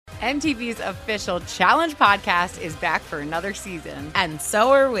MTV's official Challenge podcast is back for another season. And so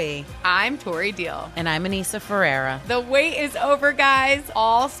are we. I'm Tori Deal. And I'm Anissa Ferreira. The wait is over, guys.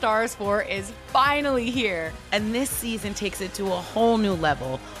 All Stars 4 is finally here. And this season takes it to a whole new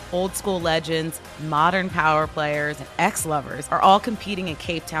level. Old school legends, modern power players, and ex-lovers are all competing in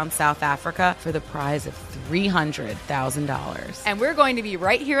Cape Town, South Africa for the prize of $300,000. And we're going to be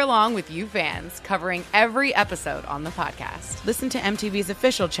right here along with you fans, covering every episode on the podcast. Listen to MTV's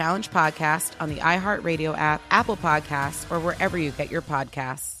official Challenge podcast on the iHeartRadio app, Apple Podcasts, or wherever you get your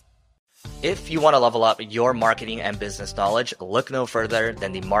podcasts. If you want to level up your marketing and business knowledge, look no further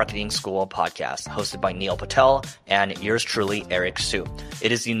than the Marketing School podcast, hosted by Neil Patel and yours truly, Eric Su.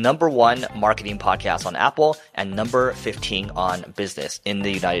 It is the #1 marketing podcast on Apple and number 15 on business in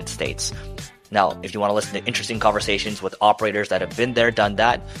the United States. Now, if you want to listen to interesting conversations with operators that have been there, done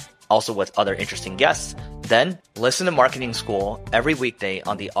that, also with other interesting guests, then listen to Marketing School every weekday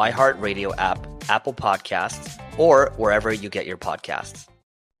on the iHeartRadio app, Apple Podcasts, or wherever you get your podcasts.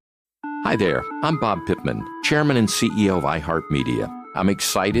 Hi there, I'm Bob Pittman, Chairman and CEO of iHeartMedia. I'm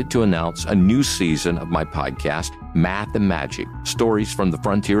excited to announce a new season of my podcast, Math and Magic, Stories from the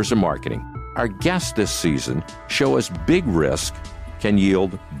Frontiers of Marketing. Our guests this season show us big risk can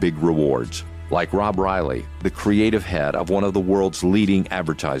yield big rewards, like Rob Riley, the creative head of one of the world's leading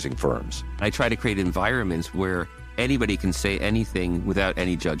advertising firms. I try to create environments where anybody can say anything without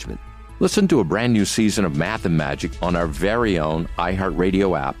any judgment. Listen to a brand new season of Math and Magic on our very own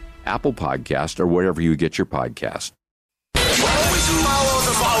iHeartRadio app, Apple Podcast, or wherever you get your podcast. Always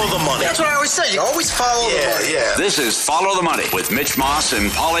follow the money. That's what I always say. You always follow the money. Yeah. This is Follow the Money with Mitch Moss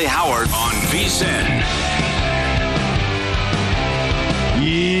and Paulie Howard on VSiN.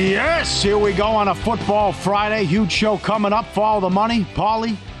 Yes, here we go on a football Friday. Huge show coming up. Follow the Money.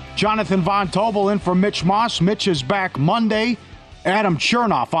 Paulie, Jonathan Von Tobel in for Mitch Moss. Mitch is back Monday. Adam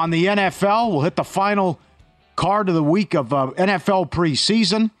Chernoff on the NFL. We'll hit the final card of the week of NFL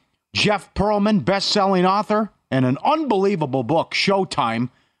preseason. Jeff Pearlman, best-selling author, and an unbelievable book, Showtime,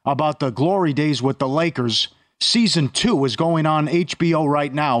 about the glory days with the Lakers. Season 2 is going on HBO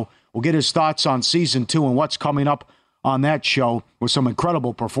right now. We'll get his thoughts on Season 2 and what's coming up on that show with some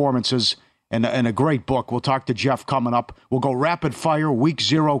incredible performances and a great book. We'll talk to Jeff coming up. We'll go rapid fire, Week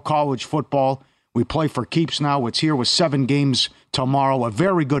 0 college football. We play for keeps now. It's here with 7 games tomorrow. A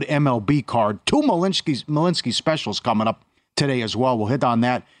very good MLB card. 2 Malinsky specials coming up today as well. We'll hit on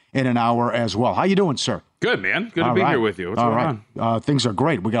that in an hour as well. How you doing, sir? Good, man. Good to be here with you. What's going on? Things are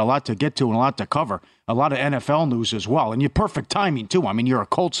great. We got a lot to get to and a lot to cover. A lot of NFL news as well. And you're perfect timing, too. I mean, you're a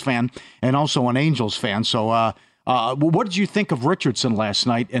Colts fan and also an Angels fan. So what did you think of Richardson last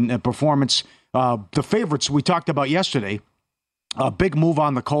night and the performance? The favorites we talked about yesterday, a big move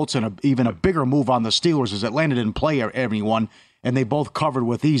on the Colts and even a bigger move on the Steelers as Atlanta didn't play everyone, and they both covered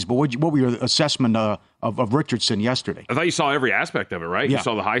with ease. But what were your assessment of Richardson yesterday? I thought you saw every aspect of it, right? Yeah. You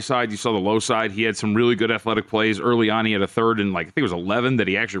saw the high side, you saw the low side. He had some really good athletic plays. Early on, he had a third and I think it was 11 that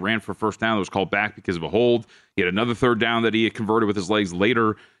he actually ran for first down that was called back because of a hold. He had another third down that he had converted with his legs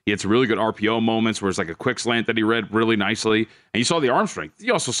later. He had some really good RPO moments where it's like a quick slant that he read really nicely. And you saw the arm strength.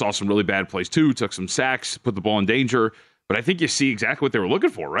 You also saw some really bad plays too, took some sacks, put the ball in danger. But I think you see exactly what they were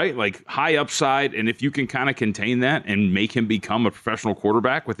looking for, right? Like high upside, and if you can kind of contain that and make him become a professional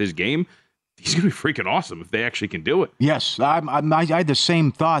quarterback with his game, he's going to be freaking awesome if they actually can do it. Yes, I had the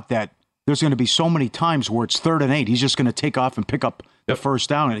same thought that there's going to be so many times where it's 3rd and 8. He's just going to take off and pick up the first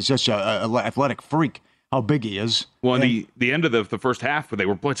down, and he's just an athletic freak. How big he is. Well, the end of the first half where they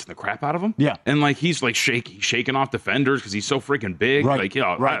were blitzing the crap out of him. Yeah. And he's shaking off defenders because he's so freaking big. Right.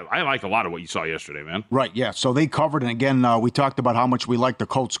 Right. I like a lot of what you saw yesterday, man. Right, yeah. So they covered, and again, we talked about how much we like the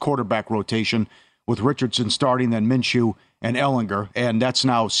Colts quarterback rotation with Richardson starting, then Minshew and Ellinger. And that's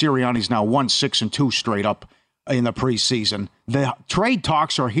now, Sirianni's now 1-6-2 straight up in the preseason. The trade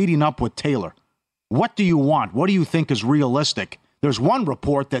talks are heating up with Taylor. What do you want? What do you think is realistic? There's one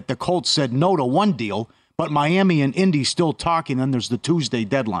report that the Colts said no to one deal, but Miami and Indy still talking, and there's the Tuesday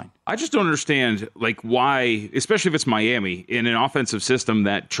deadline. I just don't understand, why, especially if it's Miami, in an offensive system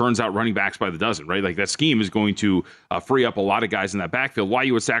that churns out running backs by the dozen, right? That scheme is going to free up a lot of guys in that backfield. Why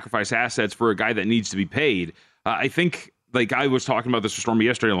you would sacrifice assets for a guy that needs to be paid? I think, I was talking about this with Stormy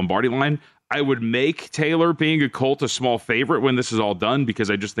yesterday on Lombardi Line, I would make Taylor being a Colt a small favorite when this is all done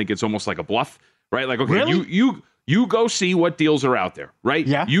because I just think it's almost like a bluff, right? Okay, really? You go see what deals are out there, right?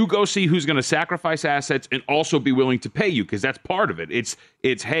 Yeah. You go see who's going to sacrifice assets and also be willing to pay you because that's part of it. It's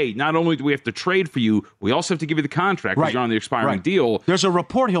hey, not only do we have to trade for you, we also have to give you the contract because you're on the expiring deal. There's a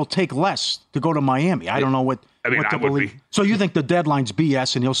report he'll take less to go to Miami. I don't know what to believe. So you think the deadline's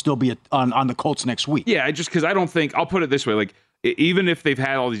BS and he'll still be on the Colts next week? Yeah, just because I don't think, I'll put it this way, even if they've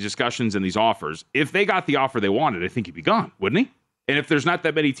had all these discussions and these offers, if they got the offer they wanted, I think he'd be gone, wouldn't he? And if there's not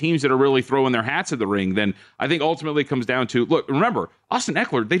that many teams that are really throwing their hats in the ring, then I think ultimately it comes down to, look, remember, Austin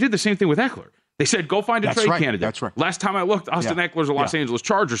Eckler, they did the same thing with Eckler. They said, go find a trade candidate. That's right. Last time I looked, Austin Eckler's a Los Angeles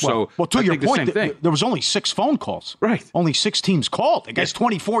Charger, well, to your point, there was only 6 phone calls. Right. Only 6 teams called. The guy's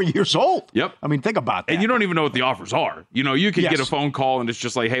 24 years old. Yep. I mean, think about that. And you don't even know what the offers are. You could get a phone call and it's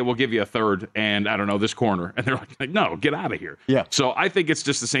just like, hey, we'll give you a third and, I don't know, this corner. And they're like, no, get out of here. Yeah. So I think it's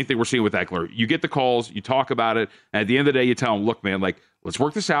just the same thing we're seeing with Eckler. You get the calls, you talk about it, and at the end of the day, you tell them, look, man, like, let's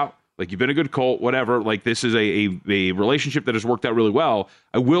work this out. Like, you've been a good Colt, whatever. Like, this is a relationship that has worked out really well.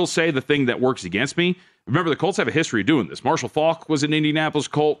 I will say the thing that works against me, remember, the Colts have a history of doing this. Marshall Faulk was an Indianapolis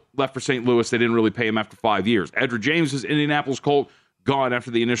Colt, left for St. Louis. They didn't really pay him after 5 years. Edgerrin James was Indianapolis Colt, gone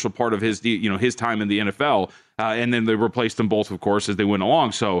after the initial part of his time in the NFL. And then they replaced them both, of course, as they went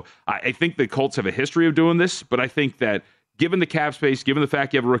along. So I think the Colts have a history of doing this, but I think that given the cap space, given the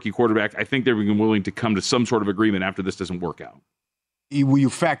fact you have a rookie quarterback, I think they're willing to come to some sort of agreement after this doesn't work out. You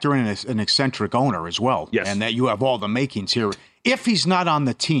factor in an eccentric owner as well, yes, and that you have all the makings here. If he's not on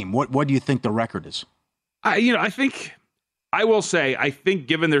the team, what do you think the record is? I think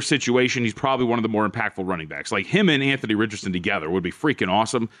given their situation, he's probably one of the more impactful running backs. Like him and Anthony Richardson together would be freaking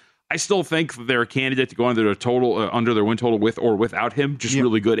awesome. I still think they're a candidate to go under their total, under their win total with or without him, just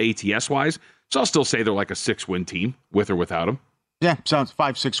really good ATS wise. So I'll still say they're like a 6-win team with or without him. Yeah, sounds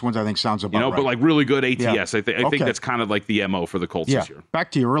 5-6 wins. I think sounds about right. But like really good ATS. Yeah. I think that's kind of like the MO for the Colts this year. Back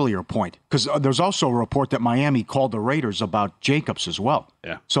to your earlier point, because there's also a report that Miami called the Raiders about Jacobs as well.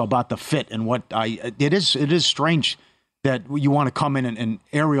 Yeah. So about the fit and it is strange that you want to come in and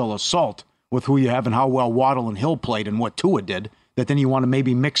aerial assault with who you have and how well Waddle and Hill played and what Tua did. That then you want to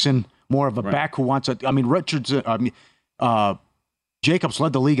maybe mix in more of a back who wants it. I mean, Jacobs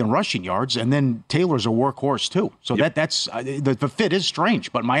led the league in rushing yards, and then Taylor's a workhorse too. So that's the fit is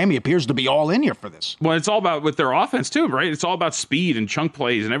strange, but Miami appears to be all in here for this. Well, it's all about with their offense too, right? It's all about speed and chunk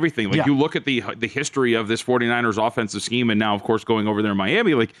plays and everything. Like you look at the history of this 49ers offensive scheme, and now, of course, going over there in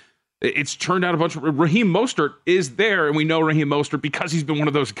Miami, like it's turned out a bunch of Raheem Mostert is there, and we know Raheem Mostert because he's been one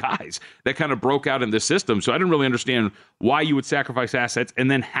of those guys that kind of broke out in this system. So I didn't really understand why you would sacrifice assets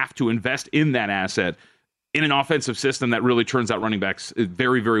and then have to invest in that asset in an offensive system that really turns out running backs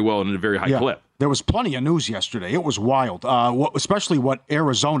very, very well and at a very high clip. There was plenty of news yesterday. It was wild, especially what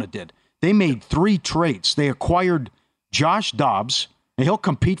Arizona did. They made 3 trades. They acquired Josh Dobbs, and he'll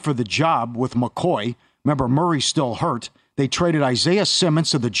compete for the job with McCoy. Remember, Murray's still hurt. They traded Isaiah Simmons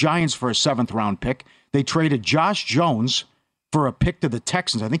to the Giants for a 7th-round pick. They traded Josh Jones for a pick to the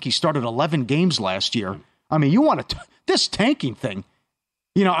Texans. I think he started 11 games last year. I mean, you want this tanking thing.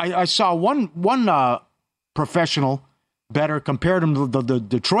 I saw one professional better compared him to the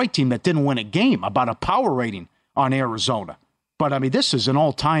Detroit team that didn't win a game about a power rating on Arizona. But, I mean, this is an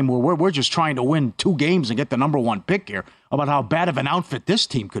all-time where we're just trying to win 2 games and get the number 1 pick here about how bad of an outfit this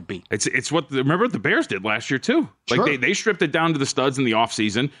team could be. It's remember what the Bears did last year, too. Like, they stripped it down to the studs in the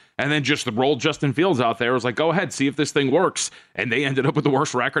offseason and then just rolled Justin Fields out there. It was like, go ahead, see if this thing works. And they ended up with the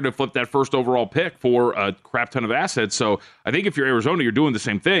worst record and flipped that first overall pick for a crap ton of assets. So I think if you're Arizona, you're doing the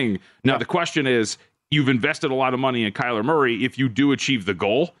same thing. Now, the question is, you've invested a lot of money in Kyler Murray. If you do achieve the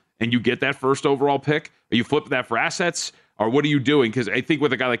goal and you get that first overall pick, are you flipping that for assets? Or what are you doing? Because I think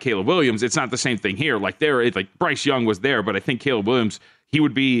with a guy like Caleb Williams, it's not the same thing here. Like Bryce Young was there, but I think Caleb Williams, he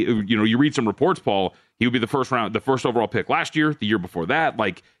would be, you read some reports, Paul, he would be the first overall pick last year, the year before that.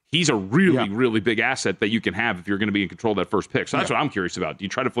 Like, he's a really, really big asset that you can have if you're going to be in control of that first pick. So that's what I'm curious about. Do you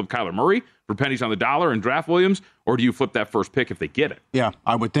try to flip Kyler Murray for pennies on the dollar and draft Williams, or do you flip that first pick if they get it? Yeah,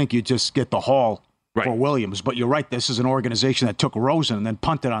 I would think you just get the haul for Williams. But you're right, this is an organization that took Rosen and then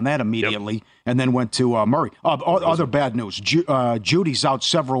punted on that immediately and then went to Murray. Other bad news, Judy's out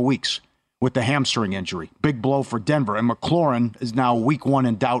several weeks with the hamstring injury. Big blow for Denver. And McLaurin is now week 1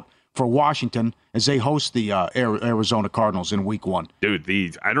 in doubt for Washington as they host the Arizona Cardinals in week 1.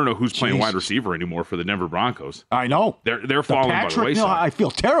 Dude, I don't know who's playing wide receiver anymore for the Denver Broncos. I know. They're falling by the wayside. I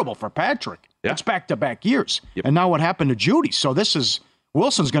feel terrible for Patrick. Yeah. That's back-to-back years. Yep. And now what happened to Judy? So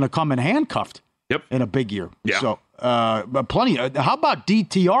Wilson's going to come in handcuffed. Yep. In a big year. Yeah. So, but plenty. How about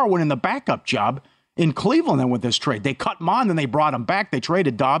DTR winning the backup job in Cleveland then with this trade? They cut him on, then they brought him back. They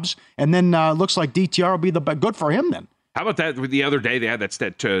traded Dobbs, and then looks like DTR will be good for him then. How about that? The other day they had that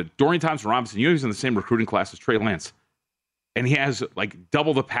stat to Dorian Thompson-Robinson. He's in the same recruiting class as Trey Lance. And he has like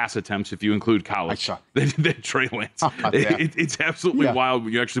double the pass attempts if you include college than Trey Lance. It's absolutely wild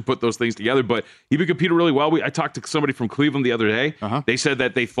when you actually put those things together. But he would compete really well. I talked to somebody from Cleveland the other day. They said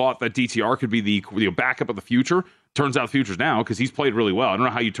that they thought that DTR could be the backup of the future. turns out futures now because he's played really well. I don't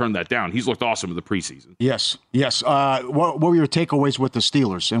know how you turn that down. He's looked awesome in the preseason. Yes. What were your takeaways with the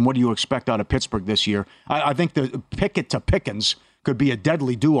Steelers, and what do you expect out of Pittsburgh this year? I think the Pickett to Pickens could be a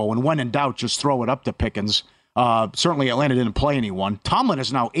deadly duo, and when in doubt, just throw it up to Pickens. Certainly Atlanta didn't play anyone. Tomlin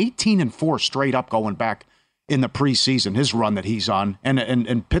is now 18-4 straight up going back in the preseason, his run that he's on.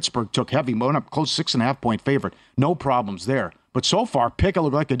 And Pittsburgh took heavy, went up close 6.5-point favorite. No problems there. But so far, Pickett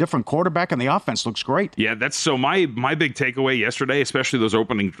looked like a different quarterback, and the offense looks great. Yeah, that's so my big takeaway yesterday, especially those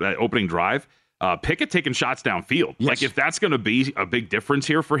opening drive, Pickett taking shots downfield. Yes. Like, if that's going to be a big difference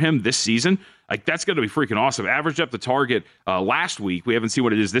here for him this season, like, that's going to be freaking awesome. Averaged up the target last week. We haven't seen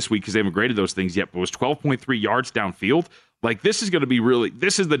what it is this week because they haven't graded those things yet, but it was 12.3 yards downfield. Like, this is going to be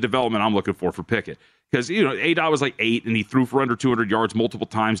this is the development I'm looking for Pickett. Because, A-Dot was like 8, and he threw for under 200 yards multiple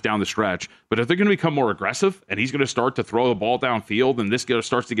times down the stretch. But if they're going to become more aggressive, and he's going to start to throw the ball downfield, and this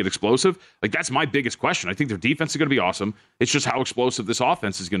starts to get explosive, like, that's my biggest question. I think their defense is going to be awesome. It's just how explosive this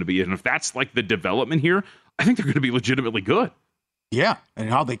offense is going to be. And if that's, like, the development here, I think they're going to be legitimately good. Yeah, and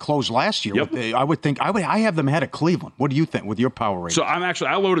how they closed last year. Yep. I have them ahead of Cleveland. What do you think with your power rating? So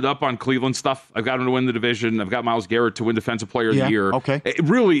I loaded up on Cleveland stuff. I've got them to win the division. I've got Myles Garrett to win Defensive Player of the Year. Okay.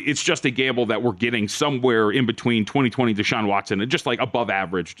 It's just a gamble that we're getting somewhere in between 2020 Deshaun Watson and just like above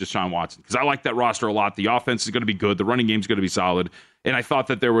average Deshaun Watson. Because I like that roster a lot. The offense is going to be good. The running game is going to be solid. And I thought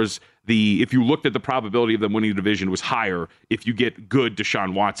that there was if you looked at the probability of them winning the division, it was higher if you get good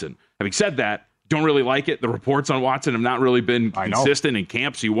Deshaun Watson. Having said that, don't really like it. The reports on Watson have not really been consistent in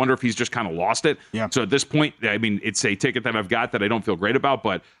camp, so you wonder if he's just kind of lost it. Yeah. So at this point, I mean, it's a ticket that I've got that I don't feel great about,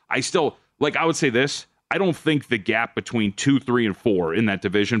 but I still, I would say this, I don't think the gap between 2, 3, and 4 in that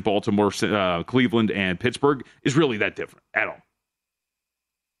division, Baltimore, Cleveland, and Pittsburgh, is really that different at all.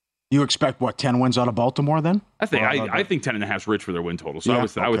 You expect, 10 wins out of Baltimore then? I think 10.5 is rich for their win total, so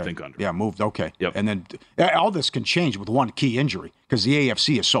I would think under. Yeah, moved, okay. Yep. And then all this can change with one key injury because the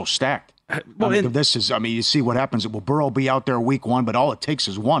AFC is so stacked. You see what happens. Will Burrow be out there week 1, but all it takes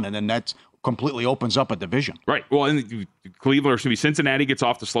is one, and then that completely opens up a division. Right. Well, and Cleveland, or Cincinnati gets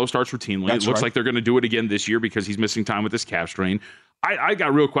off the slow starts routinely. It looks like they're going to do it again this year because he's missing time with this calf strain. I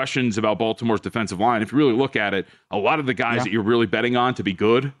got real questions about Baltimore's defensive line. If you really look at it, a lot of the guys that you're really betting on to be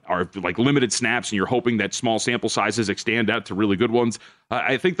good are like limited snaps, and you're hoping that small sample sizes extend out to really good ones.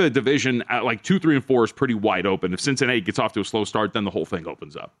 I think the division at 2, 3, and 4 is pretty wide open. If Cincinnati gets off to a slow start, then the whole thing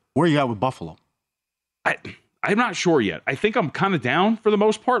opens up. Where are you at with Buffalo? I'm not sure yet. I think I'm kind of down for the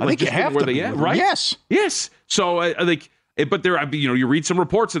most part. I think you have to be, right? Yes. So I think. But you read some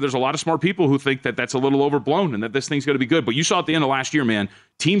reports that there's a lot of smart people who think that that's a little overblown and that this thing's going to be good. But you saw at the end of last year, man,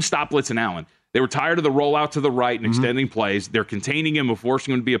 teams stopped blitzing Allen. They were tired of the rollout to the right and extending plays. They're containing him and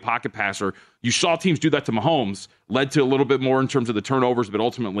forcing him to be a pocket passer. You saw teams do that to Mahomes, led to a little bit more in terms of the turnovers, but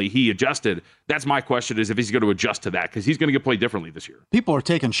ultimately he adjusted. That's my question, is if he's going to adjust to that, because he's going to get played differently this year. People are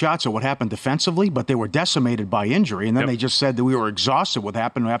taking shots at what happened defensively, but they were decimated by injury, and then they just said that we were exhausted what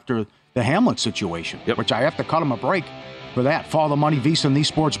happened after the Hamlet situation, which I have to cut them a break for that. Follow the money, VSiN, the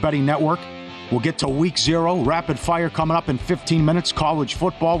Sports Betting Network. We'll get to week 0. Rapid fire coming up in 15 minutes. College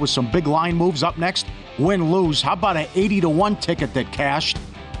football with some big line moves up next. Win, lose. How about an 80-1 ticket that cashed?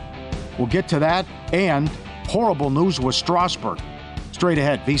 We'll get to that. And horrible news with Strasburg. Straight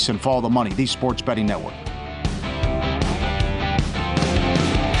ahead, VSiN, follow the money, the Sports Betting Network.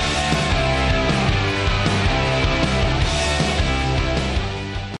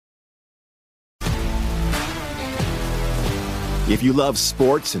 If you love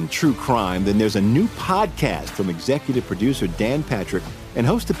sports and true crime, then there's a new podcast from executive producer Dan Patrick and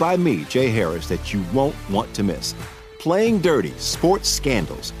hosted by me, Jay Harris, that you won't want to miss. Playing Dirty: Sports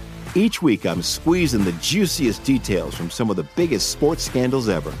Scandals. Each week, I'm squeezing the juiciest details from some of the biggest sports scandals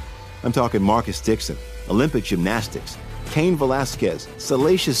ever. I'm talking Marcus Dixon, Olympic gymnastics, Cain Velasquez,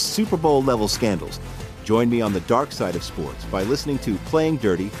 salacious Super Bowl-level scandals. Join me on the dark side of sports by listening to Playing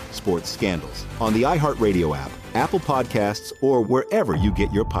Dirty: Sports Scandals on the iHeartRadio app, Apple Podcasts, or wherever you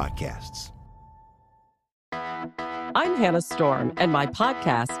get your podcasts. I'm Hannah Storm, and my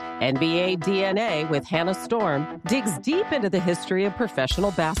podcast, NBA DNA with Hannah Storm, digs deep into the history of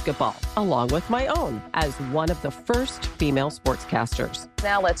professional basketball, along with my own, as one of the first female sportscasters.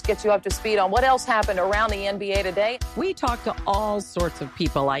 Now let's get you up to speed on what else happened around the NBA today. We talked to all sorts of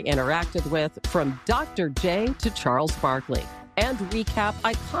people I interacted with, from Dr. J to Charles Barkley, and recap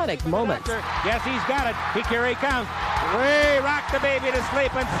iconic moments. Yes, he's got it. Here he comes. Way rock the baby to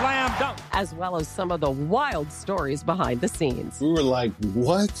sleep and slam dunk. As well as some of the wild stories behind the scenes. We were like,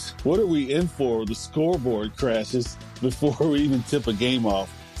 what? What are we in for? The scoreboard crashes before we even tip a game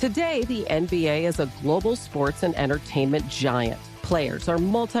off. Today, the NBA is a global sports and entertainment giant. players are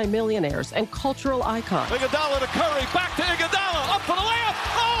multimillionaires and cultural icons. Iguodala to Curry, back to Iguodala, up for the layup.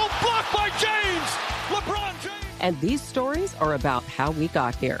 Oh, blocked by James. LeBron James. And these stories are about how we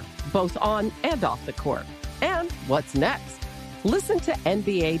got here, both on and off the court. And what's next? Listen to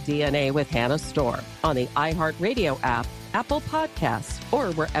NBA DNA with Hannah Storm on the iHeartRadio app, Apple Podcasts,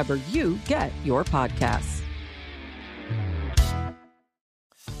 or wherever you get your podcasts.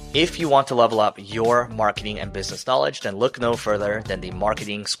 If you want to level up your marketing and business knowledge, then look no further than the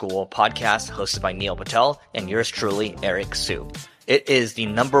Marketing School podcast hosted by Neil Patel and yours truly, Eric Sue. It is the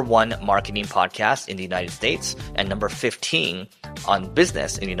 #1 marketing podcast in the United States and number 15 on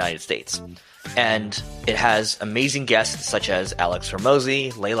business in the United States. And it has amazing guests such as Alex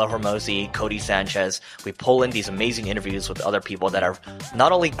Hormozi, Layla Hormozi, Cody Sanchez. We pull in these amazing interviews with other people that are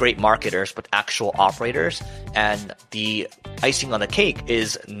not only great marketers, but actual operators. And the icing on the cake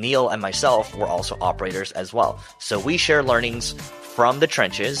is Neil and myself were also operators as well. So we share learnings from the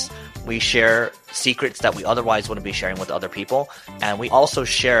trenches. We share secrets that we otherwise wouldn't be sharing with other people. And we also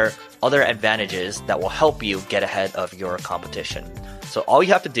share other advantages that will help you get ahead of your competition. So all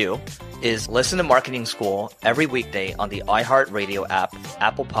you have to do is listen to Marketing School every weekday on the iHeartRadio app,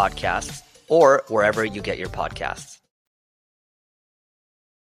 Apple Podcasts, or wherever you get your podcasts.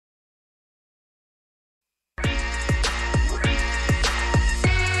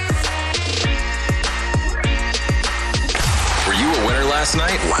 Were you a winner last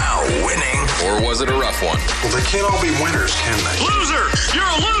night? Wow, winning. Or was it a rough one? Well, they can't all be winners, can they? Loser! You're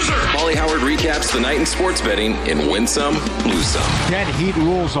a loser! Paulie Howard recaps the night in sports betting in Win Some, Lose Some. Dead heat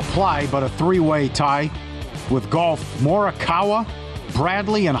rules apply, but a three-way tie with golf. Morikawa,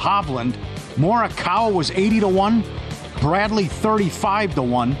 Bradley, and Hovland. Morikawa was 80-1, Bradley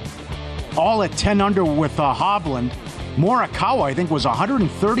 35-1, all at 10 under with Hovland. Morikawa, I think, was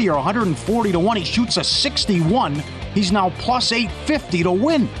 130 or 140-1. He shoots a 61. He's now plus 850 to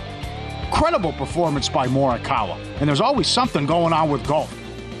win. Incredible performance by Morikawa. And there's always something going on with golf.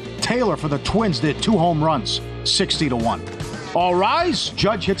 Taylor for the Twins did 2 home runs, 60-1. All rise,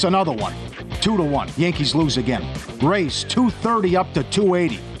 Judge hits another one, 2-1. Yankees lose again. Rays 230 up to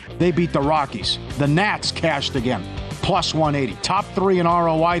 280. They beat the Rockies. The Nats cashed again, plus 180. Top 3 in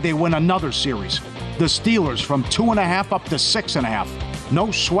ROI, they win another series. The Steelers from 2.5 up to 6.5.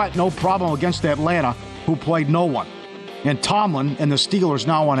 No sweat, no problem against Atlanta, who played no one. And Tomlin and the Steelers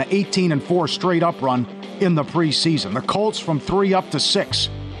now on an 18-4 straight up run in the preseason. The Colts from 3 up to 6.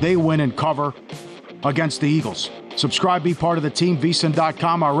 They win and cover against the Eagles. Subscribe, be part of the team,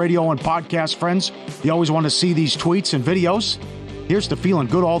 vsin.com, our radio and podcast friends. You always want to see these tweets and videos. Here's to feeling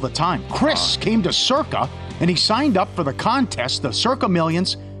good all the time. Chris came to Circa, and he signed up for the contest, the Circa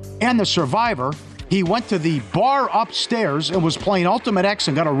Millions and the Survivor. He went to the bar upstairs and was playing Ultimate X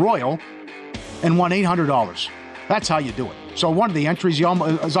and got a Royal and won $800. That's how you do it. So one of the entries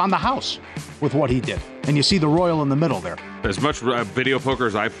is on the house with what he did. And you see the Royal in the middle there. As much video poker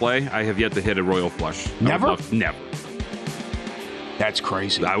as I play, I have yet to hit a Royal flush. Never? Never. That's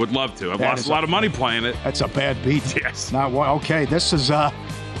crazy. I would love to. I've lost a lot of money playing it. That's a bad beat. Yes. Now, okay, this is,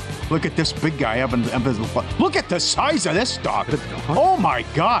 look at this big guy. Look at the size of this dog. Oh, my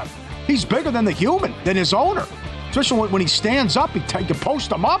God. He's bigger than the human, than his owner. Especially when he stands up, you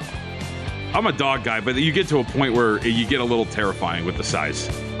post him up. I'm a dog guy, but you get to a point where you get a little terrifying with the size.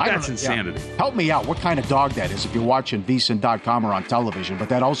 That's insanity. Yeah. Help me out. What kind of dog that is if you're watching vsin.com or on television. But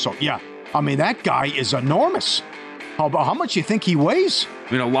that also, I mean, that guy is enormous. How much do you think he weighs?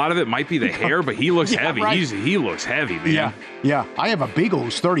 I mean, a lot of it might be the hair, but he looks heavy. Right. He looks heavy, man. Yeah. I have a beagle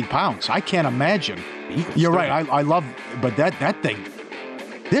who's 30 pounds. I can't imagine. You're right. I love, but that thing,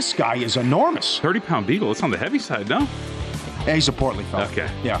 this guy is enormous. 30-pound beagle. It's on the heavy side, no? Yeah, he's a portly fella. Okay.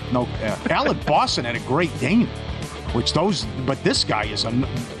 Yeah, no. Alan Boston had a Great Dane, but this guy is a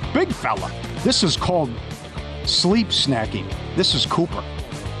big fella. This is called sleep snacking. This is Cooper.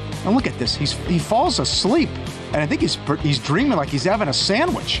 And look at this. He falls asleep, and I think he's dreaming like he's having a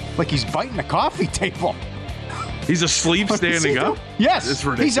sandwich, like he's biting a coffee table. He's asleep standing up? Yes. It's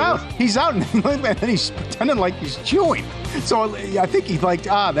ridiculous. He's out, and then he's pretending like he's chewing. So I think he's like,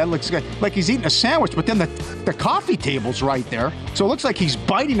 that looks good. Like he's eating a sandwich, but then the coffee table's right there. So it looks like he's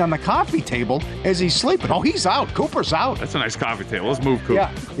biting on the coffee table as he's sleeping. Oh, he's out. Cooper's out. That's a nice coffee table. Let's move Cooper.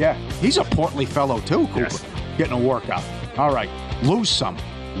 Yeah. He's a portly fellow, too, Cooper. Yes. Getting a workout. All right. Lose some.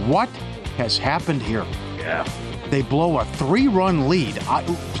 What has happened here? Yeah. They blow a 3-run lead.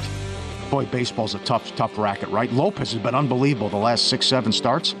 Boy, baseball's a tough racket, right? Lopez has been unbelievable the last 6-7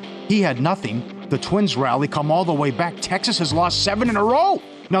 starts. He had nothing. The Twins rally, come all the way back. Texas has lost 7 in a row.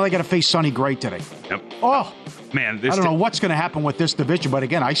 Now they got to face Sonny Gray today. Yep. Oh, man, I don't know what's going to happen with this division, but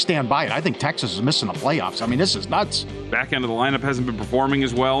again, I stand by it. I think Texas is missing the playoffs. I mean, this is nuts. Back end of the lineup hasn't been performing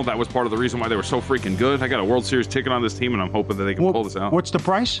as well. That was part of the reason why they were so freaking good. I got a World Series ticket on this team, and I'm hoping that they can pull this out. What's the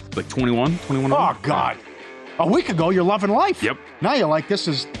price? Like 21. Oh, God. A week ago, you're loving life. Yep. Now you're like, this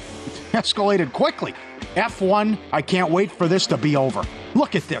is escalated quickly. F1, I can't wait for this to be over.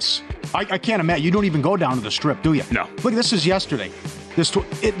 Look at this. I can't imagine. You don't even go down to the Strip, do you? No. Look, this is yesterday.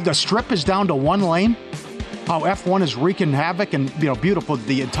 The Strip is down to one lane. How F1 is wreaking havoc and, beautiful.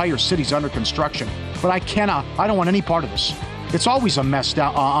 The entire city's under construction. But I don't want any part of this. It's always a mess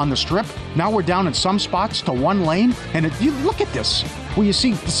down on the Strip. Now we're down in some spots to one lane. And you look at this. Well, you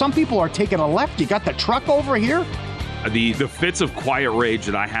see, some people are taking a left. You got the truck over here. The fits of quiet rage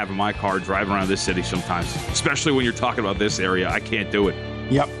that I have in my car driving around this city sometimes, especially when you're talking about this area, I can't do it.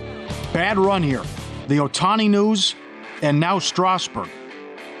 Yep. Bad run here. The Ohtani news and now Strasburg.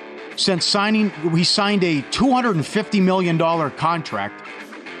 Since he signed a $250 million contract.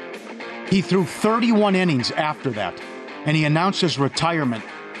 He threw 31 innings after that, and he announced his retirement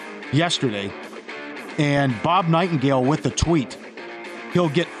yesterday. And Bob Nightingale with the tweet. He'll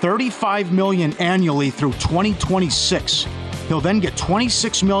get $35 million annually through 2026. He'll then get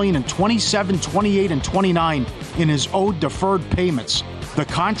 $26 million in 27, 28, and 29 in his owed deferred payments. The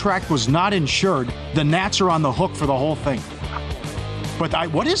contract was not insured. The Nats are on the hook for the whole thing.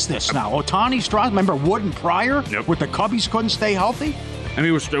 But what is this now? Ohtani, Strasburg, remember Wood and Pryor? Yep. With the Cubbies couldn't stay healthy? I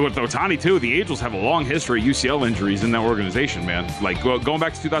mean, with Ohtani, too, the Angels have a long history of UCL injuries in that organization, man. Like, going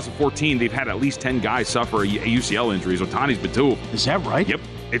back to 2014, they've had at least 10 guys suffer UCL injuries. Ohtani's been 2. Is that right? Yep.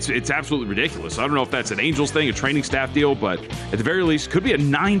 It's absolutely ridiculous. I don't know if that's an Angels thing, a training staff deal, but at the very least, could be a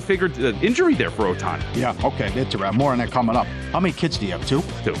 9-figure injury there for Ohtani. Yeah, okay. More on that coming up. How many kids do you have? 2?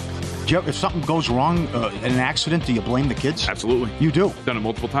 2. If something goes wrong in an accident, do you blame the kids? Absolutely. You do? Done it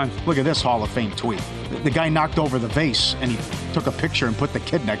multiple times. Look at this Hall of Fame tweet. The guy knocked over the vase, and he took a picture and put the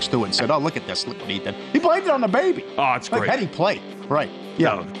kid next to it and said, oh, look at this. Look what he did. He blamed it on the baby. Oh, it's great. Like, had he played. Right.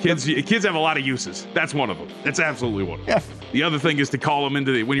 Yeah. No, kids have a lot of uses. That's one of them. That's absolutely one of them. Yeah. The other thing is to call them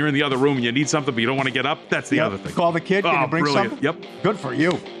when you're in the other room and you need something but you don't want to get up. That's the other thing. Call the kid. Can you bring brilliant. something? Yep. Good for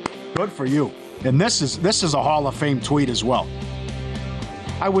you. Good for you. And this is a Hall of Fame tweet as well.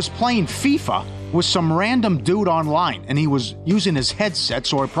 I was playing FIFA with some random dude online, and he was using his headset,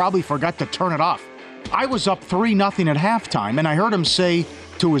 so I probably forgot to turn it off. I was up 3-0 at halftime, and I heard him say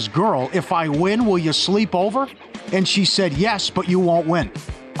to his girl, if I win, will you sleep over? And she said, yes, but you won't win.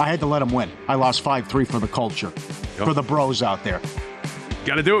 I had to let him win. I lost 5-3 for the culture, for the bros out there.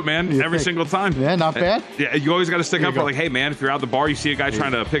 Got to do it, man. Every single time. Yeah, not bad. Yeah, you always got to stick up for like, hey, man, if you're out the bar, you see a guy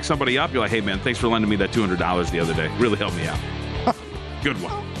trying to pick somebody up, you're like, hey, man, thanks for lending me that $200 the other day. Really helped me out. Good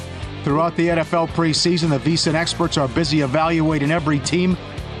one. Throughout the NFL preseason, the VSiN experts are busy evaluating every team,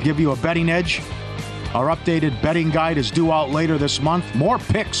 give you a betting edge. Our updated betting guide is due out later this month. More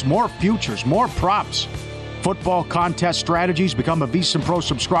picks, more futures, more props. Football contest strategies. Become a VSiN Pro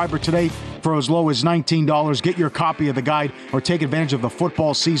subscriber today for as low as $19. Get your copy of the guide or take advantage of the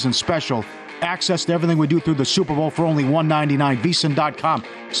football season special. Access to everything we do through the Super Bowl for only $1.99.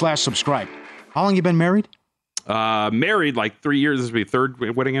 VSiN.com/subscribe. How long you been married? Married like 3 years. This will be third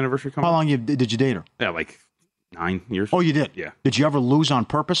wedding anniversary coming. How long did you date her? Yeah, like 9 years. Oh, you did? Yeah. Did you ever lose on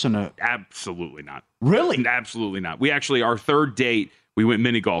purpose? Absolutely not. Really? Absolutely not. We actually, our third date, we went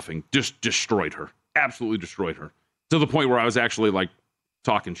mini golfing. Just destroyed her. Absolutely destroyed her. To the point where I was actually like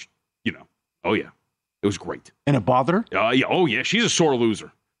talking, oh yeah. It was great. And it bothered her? Yeah. Oh yeah. She's a sore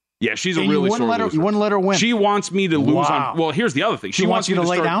loser. Yeah, she's a really sore loser. You wouldn't let her win? She wants me to lose on, well, here's the other thing. She wants you to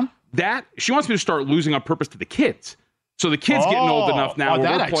lay down? She wants me to start losing on purpose to the kids. So the kid's getting old enough now.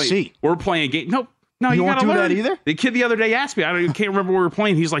 We're playing a game. No, you won't do that either. The kid the other day asked me. I can't remember what we were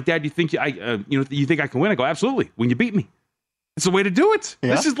playing. He's like, "Dad, you think you think I can win?" I go, "Absolutely. When you beat me, it's the way to do it. Yeah.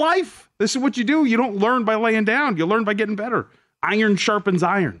 This is life. This is what you do. You don't learn by laying down. You learn by getting better. Iron sharpens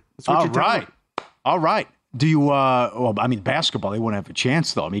iron. That's what you do. All right. Do you, basketball, they wouldn't have a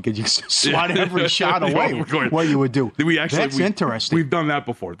chance, though. I mean, could you slide every shot away? What you would do. That's interesting. We've done that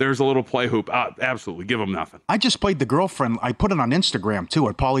before. There's a little play hoop. Absolutely. Give them nothing. I just played the girlfriend. I put it on Instagram, too,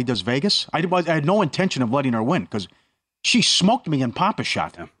 at Paulie Does Vegas. I had no intention of letting her win because she smoked me in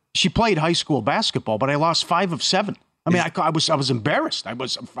Papa-Shot. Yeah. She played high school basketball, but I lost 5 of 7. I mean, I was embarrassed.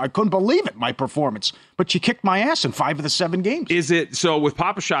 I couldn't believe it, my performance. But she kicked my ass in 5 of the 7 games. Is it so with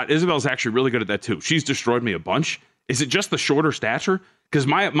Papa-Shot? Isabel's actually really good at that too. She's destroyed me a bunch. Is it just the shorter stature? Because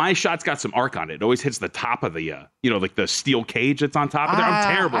my shot's got some arc on it. It always hits the top of the, like the steel cage that's on top of there.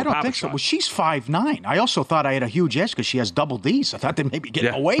 I'm terrible. I don't think so. Well, she's 5'9". I also thought I had a huge edge because she has double Ds. I thought they maybe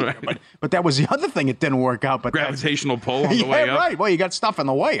get away there, but that was the other thing. It didn't work out. But gravitational pull on the way up. Right. Well, you got stuff in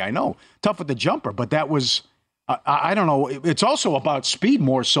the way. I know. Tough with the jumper, but that was. I don't know. It's also about speed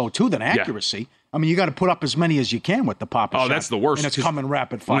more so too than accuracy. Yeah. I mean, you got to put up as many as you can with the pop shot. Oh, that's the worst. And it's coming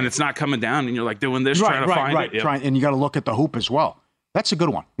rapid fire. When it's not coming down and you're like doing this, trying to find it. Right. And you got to look at the hoop as well. That's a good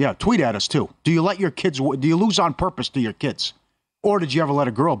one. Yeah, tweet at us too. Do you lose on purpose to your kids? Or did you ever let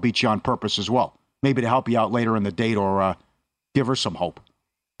a girl beat you on purpose as well? Maybe to help you out later in the date or give her some hope.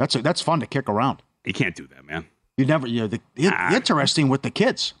 That's fun to kick around. You can't do that, man. Interesting with the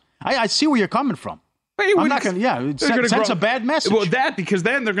kids. I see where you're coming from. I'm not going to, it sends a bad message. Well, because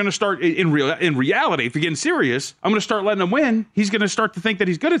then they're going to start, in reality, if you're getting serious, I'm going to start letting him win. He's going to start to think that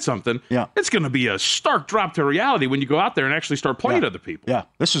he's good at something. Yeah. It's going to be a stark drop to reality when you go out there and actually start playing other people. Yeah,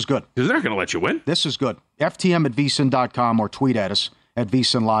 this is good. Because they're not going to let you win. This is good. FTM@VSiN.com or tweet at us at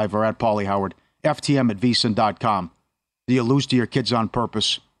VSiN Live or at Paulie Howard. FTM@VSiN.com. Do you lose to your kids on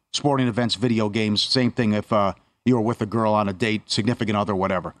purpose? Sporting events, video games, same thing if you were with a girl on a date, significant other,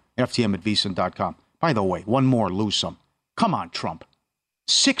 whatever. FTM@VSiN.com. By the way, one more, lose some. Come on, Trump.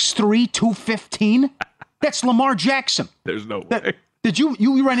 6'3", 215? That's Lamar Jackson. There's no way. Did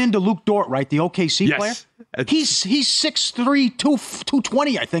you run into Luke Dort, right, the OKC player? He's 6'3",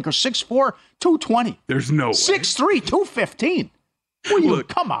 220, I think, or 6'4", 220. There's no way. 6'3", 215.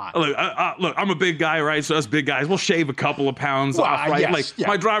 Come on. Look, I'm a big guy, right? So us big guys, we'll shave a couple of pounds off, right? Yes,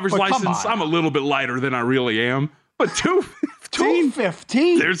 my driver's license, I'm a little bit lighter than I really am. But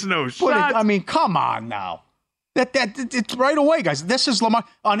 215? There's no shot. I mean, come on now. It's right away, guys. This is Lamar.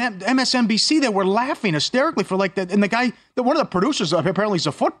 On MSNBC, they were laughing hysterically for like that. And the guy, one of the producers, apparently he's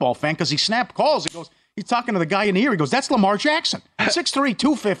a football fan because he snapped calls. He's talking to the guy in the ear. He goes, that's Lamar Jackson. 6'3",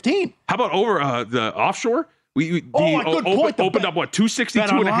 215. How about over the offshore? Good point. Opened up, 262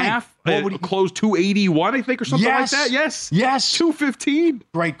 and a half? Closed 281, I think, or something like that? Yes. 215.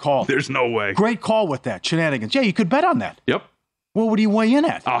 Great call. There's no way. Great call with that. Shenanigans. Yeah, you could bet on that. Yep. What would he weigh in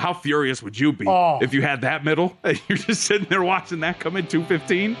at? Oh, how furious would you be if you had that middle? You're just sitting there watching that come in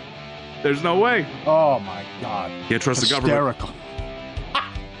 215? There's no way. Oh, my God. Can't trust the government.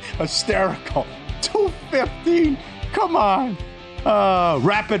 Hysterical. 215. Come on.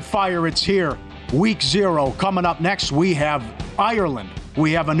 Rapid fire, it's here. Week 0 coming up next. We have Ireland.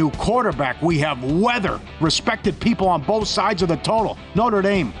 We have a new quarterback. We have weather. Respected people on both sides of the total. Notre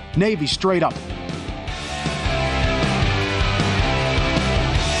Dame, Navy, straight up.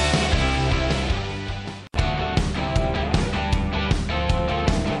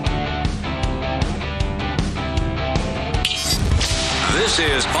 This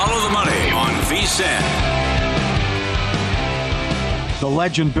is Follow the Money on VSiN. The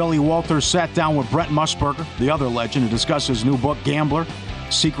legend Billy Walters sat down with Brent Musburger, the other legend, to discuss his new book, Gambler,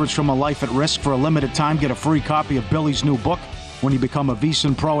 Secrets from a Life at Risk. For a limited time, get a free copy of Billy's new book when you become a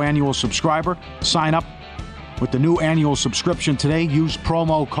VSiN Pro annual subscriber. Sign up with the new annual subscription today. Use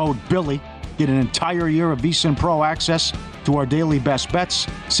promo code Billy. Get an entire year of VSiN Pro access to our daily best bets,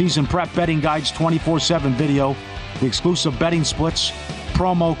 season prep betting guides, 24/7 video, the exclusive betting splits,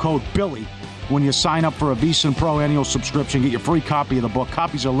 promo code Billy. When you sign up for a VSiN Pro annual subscription, get your free copy of the book.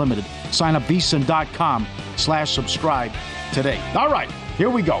 Copies are limited. Sign up VSiN.com/subscribe today. All right, here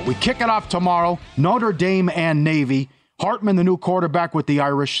we go. We kick it off tomorrow. Notre Dame and Navy. Hartman, the new quarterback with the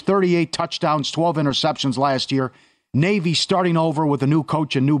Irish, 38 touchdowns, 12 interceptions last year. Navy starting over with a new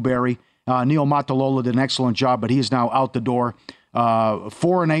coach in Newberry. Neil Matalola did an excellent job, but he is now out the door.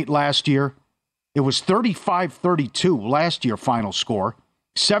 4-8 last year. It was 35-32 last year final score.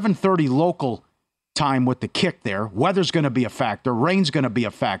 7:30 local time with the kick there. Weather's going to be a factor. Rain's going to be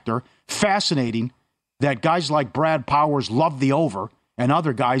a factor. Fascinating that guys like Brad Powers love the over and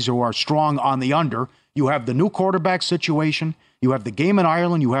other guys who are strong on the under. You have the new quarterback situation. You have the game in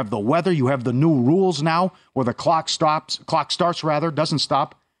Ireland. You have the weather. You have the new rules now where the clock starts, doesn't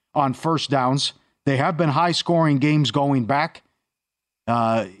stop on first downs. They have been high-scoring games going back.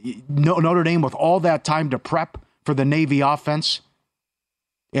 Notre Dame with all that time to prep for the Navy offense.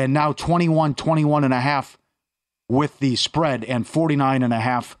 And now 21-21.5 with the spread and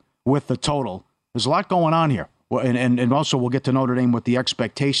 49.5 with the total. There's a lot going on here. And also we'll get to Notre Dame with the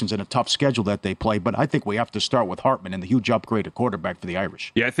expectations and a tough schedule that they play. But I think we have to start with Hartman and the huge upgrade at quarterback for the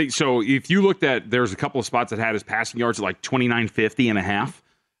Irish. Yeah, I think so. If you looked at, there's a couple of spots that had his passing yards at like 29.50.5.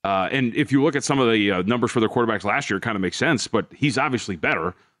 And if you look at some of the numbers for their quarterbacks last year, it kind of makes sense. But he's obviously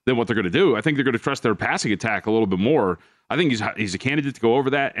better than what they're going to do. I think they're going to trust their passing attack a little bit more. I think he's a candidate to go over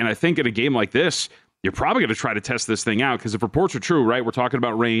that. And I think in a game like this, you're probably going to try to test this thing out, because if reports are true, right, we're talking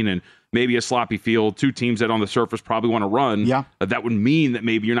about rain and maybe a sloppy field, two teams that on the surface probably want to run. Yeah. That would mean that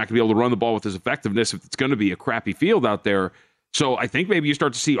maybe you're not going to be able to run the ball with this effectiveness if it's going to be a crappy field out there. So I think maybe you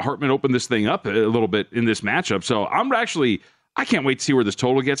start to see Hartman open this thing up a little bit in this matchup. So I can't wait to see where this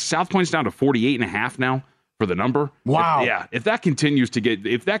total gets. South Point's down to 48.5 now for the number. Wow. If that continues to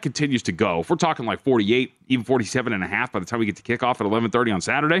go, if we're talking like 48, even 47.5 by the time we get to kickoff at 11:30 on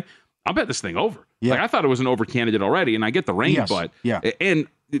Saturday, I'll bet this thing over. Yeah. Like, I thought it was an over candidate already, and I get the rain, but and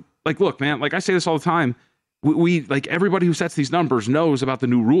like, look, man, like I say this all the time, we like everybody who sets these numbers knows about the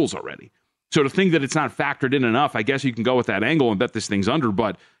new rules already. So to think that it's not factored in enough, I guess you can go with that angle and bet this thing's under.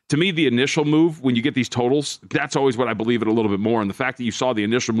 But to me, the initial move, when you get these totals, that's always what I believe it a little bit more. And the fact that you saw the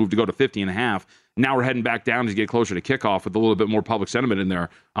initial move to go to 50.5, now we're heading back down to get closer to kickoff with a little bit more public sentiment in there.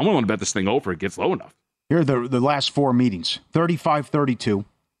 I'm willing to bet this thing over. It gets low enough. Here are the last four meetings: 35-32,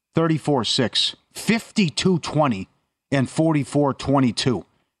 34-6, 52-20, and 44-22.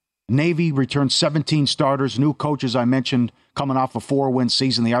 Navy returned 17 starters. New coaches, I mentioned, coming off a 4-win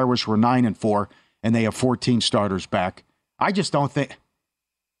season. The Irish were 9-4, and they have 14 starters back. I just don't think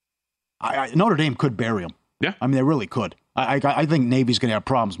Notre Dame could bury them. Yeah, I mean, they really could. I think Navy's going to have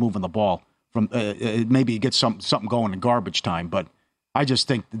problems moving the ball from maybe get something going in garbage time, but I just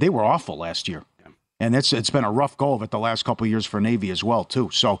think they were awful last year. And it's been a rough go of it the last couple of years for Navy as well, too.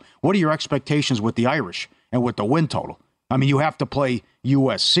 So what are your expectations with the Irish and with the win total? I mean, you have to play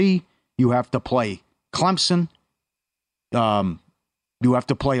USC. You have to play Clemson. You have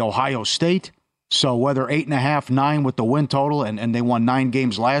to play Ohio State. So whether 8.5, 9 with the win total, and they won 9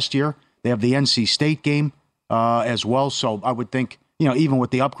 games last year, they have the NC State game as well. So I would think, even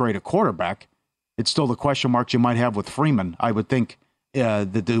with the upgraded quarterback, it's still the question marks you might have with Freeman. I would think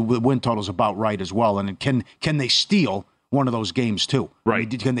that the win total is about right as well. And can they steal one of those games too? Right.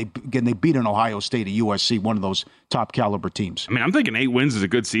 I mean, can they beat an Ohio State, a USC, one of those top caliber teams? I mean, I'm thinking 8 wins is a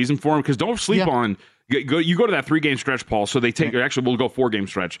good season for them, because don't sleep on. You go to that 3-game stretch, Paul. So they take. Actually, we'll go 4-game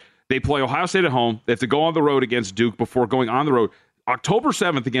stretch. They play Ohio State at home. They have to go on the road against Duke before going on the road. October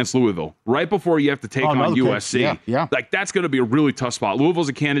 7th against Louisville, right before you have to take on USC. Yeah. Like, that's going to be a really tough spot. Louisville's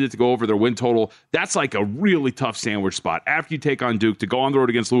a candidate to go over their win total. That's like a really tough sandwich spot. After you take on Duke, to go on the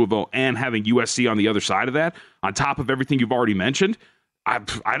road against Louisville and having USC on the other side of that, on top of everything you've already mentioned, I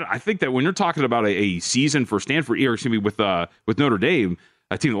think that when you're talking about a season for Stanford, or excuse me, with Notre Dame,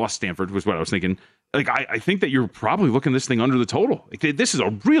 a team that lost Stanford was what I was thinking. Like, I think that you're probably looking this thing under the total. Like, this is a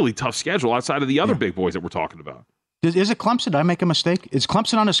really tough schedule outside of the other big boys that we're talking about. Is it Clemson? Did I make a mistake? Is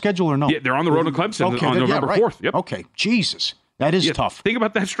Clemson on the schedule or no? Yeah, they're on the road to Clemson on November 4th. Yep. Okay, Jesus. That is tough. Think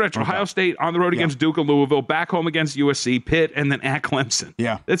about that stretch. Okay. Ohio State on the road against Duke and Louisville, back home against USC, Pitt, and then at Clemson.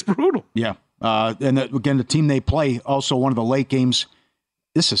 Yeah. It's brutal. Yeah. And again, the team they play, also one of the late games.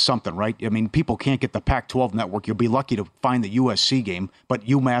 This is something, right? I mean, people can't get the Pac-12 network. You'll be lucky to find the USC game, but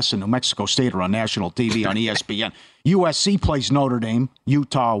UMass and New Mexico State are on national TV on ESPN. USC plays Notre Dame,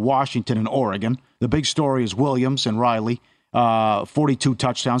 Utah, Washington, and Oregon. The big story is Williams and Riley. 42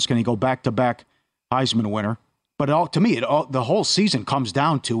 touchdowns. Can he go back-to-back Heisman winner? But to me, the whole season comes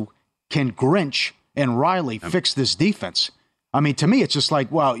down to, can Grinch and Riley fix this defense? I mean, to me, it's just like,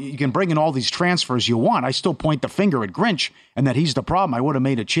 well, you can bring in all these transfers you want. I still point the finger at Grinch and that he's the problem. I would have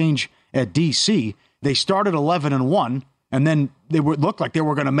made a change at D.C. They started 11-1, and then looked like they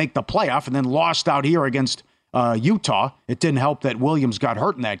were going to make the playoff, and then lost out here against Utah. It didn't help that Williams got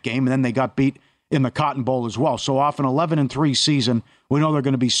hurt in that game, and then they got beat in the Cotton Bowl as well. So off an 11-3 season, we know they're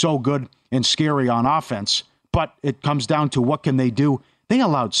going to be so good and scary on offense, but it comes down to what can they do. They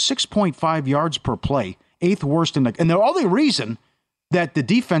allowed 6.5 yards per play, 8th worst in the, and the only reason that the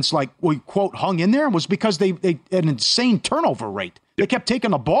defense, quote, hung in there was because they had an insane turnover rate. They kept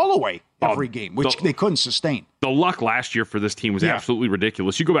taking the ball away every game, which they couldn't sustain. The luck last year for this team was absolutely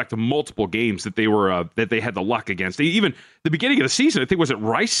ridiculous. You go back to multiple games that they were that they had the luck against. Even the beginning of the season, I think, was it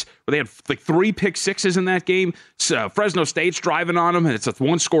Rice, where they had like 3 pick sixes in that game. Fresno State's driving on them, and it's a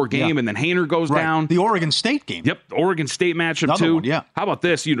 1-score game, and then Haener goes down. The Oregon State game. Yep, the Oregon State matchup Another too. one, yeah. How about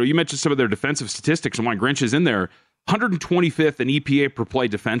this? You mentioned some of their defensive statistics and why Grinch is in there. 125th in EPA per play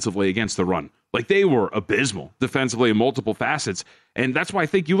defensively against the run. Like, they were abysmal defensively in multiple facets. And that's why I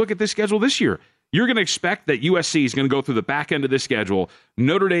think you look at this schedule this year. You're going to expect that USC is going to go through the back end of this schedule.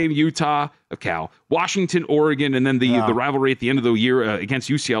 Notre Dame, Utah, Cal, Washington, Oregon, and then the rivalry at the end of the year against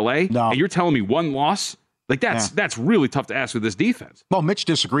UCLA. No. And you're telling me one loss? Like, that's really tough to ask with this defense. Well, Mitch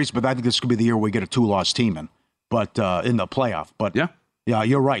disagrees, but I think this could be the year we get a 2-loss team in the playoff. But yeah,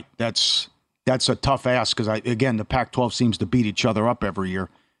 you're right. That's a tough ask because, again, the Pac-12 seems to beat each other up every year,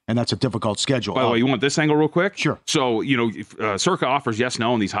 and that's a difficult schedule. By the way, you want this angle real quick? Sure. So, if Circa offers yes,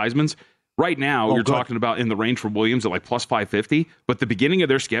 no on these Heismans. Right now, you're talking about in the range for Williams at like plus 550, but the beginning of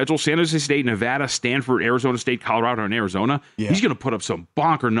their schedule, San Jose State, Nevada, Stanford, Arizona State, Colorado, and Arizona, he's going to put up some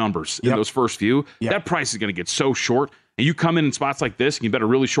bonker numbers in those first few. That price is going to get so short. And you come in spots like this, and you bet a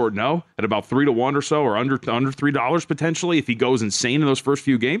really short no at about 3-1 or so, or under $3 potentially if he goes insane in those first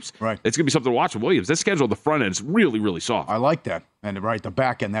few games. Right. It's going to be something to watch with Williams. That schedule at the front end is really, really soft. I like that. And the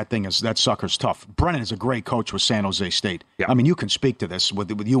back end, that sucker's tough. Brennan is a great coach with San Jose State. Yeah. I mean, you can speak to this with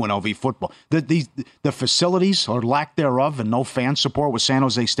UNLV football. The facilities or lack thereof and no fan support with San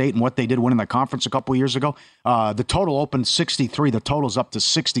Jose State and what they did winning the conference a couple years ago. The total opened 63. The total's up to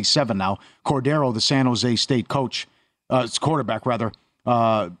 67 now. Cordero, the San Jose State coach, quarterback rather,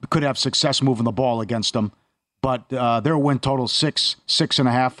 could have success moving the ball against them. But their win total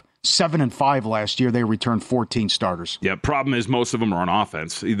 6.5. 7-5 last year. They returned 14 starters. Yeah, problem is most of them are on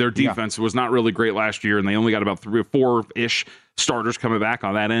offense. Their defense was not really great last year, and they only got about 3 or 4-ish starters coming back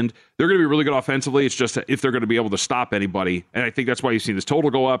on that end. They're going to be really good offensively. It's just if they're going to be able to stop anybody. And I think that's why you've seen this total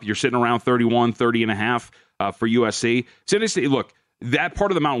go up. You're sitting around 30.5 for USC. San Jose State, look, that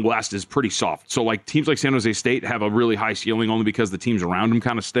part of the Mountain West is pretty soft. So like teams like San Jose State have a really high ceiling only because the teams around them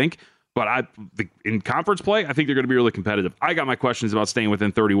kind of stink. But in conference play, I think they're going to be really competitive. I got my questions about staying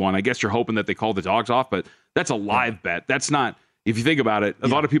within 31. I guess you're hoping that they call the dogs off, but that's a live bet. That's not, if you think about it, a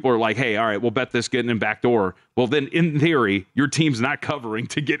lot of people are like, hey, all right, we'll bet this getting in back door. Well, then in theory, your team's not covering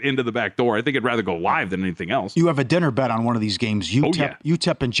to get into the back door. I think I'd rather go live than anything else. You have a dinner bet on one of these games.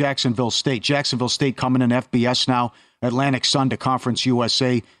 UTEP and Jacksonville State. Jacksonville State coming in FBS now. Atlantic Sun to Conference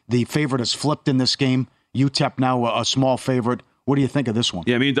USA. The favorite is flipped in this game. UTEP now a small favorite. What do you think of this one?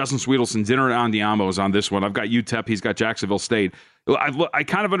 Yeah, me and Dustin Sweetelson, dinner on Diamo's on this one. I've got UTEP. He's got Jacksonville State. I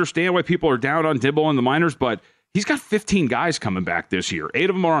kind of understand why people are down on Dibble and the Miners, but he's got 15 guys coming back this year. 8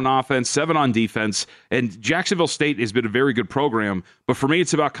 of them are on offense, 7 on defense, and Jacksonville State has been a very good program. But for me,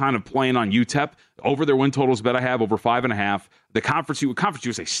 it's about kind of playing on UTEP over their win totals. Bet I have over 5.5. The Conference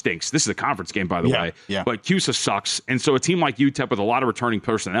USA stinks. This is a conference game, by the way. Yeah. But CUSA sucks. And so a team like UTEP with a lot of returning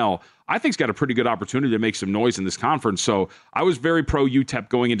personnel, I think, has got a pretty good opportunity to make some noise in this conference. So I was very pro UTEP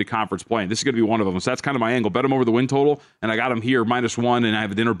going into conference play. And this is going to be one of them. So that's kind of my angle. Bet them over the win total. And I got them here -1. And I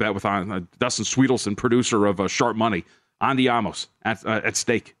have a dinner bet with Dustin Sweetelson, producer of Sharp Money, on Diamos at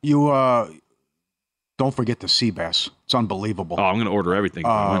stake. You don't forget the sea bass. It's unbelievable. Oh, I'm going to order everything.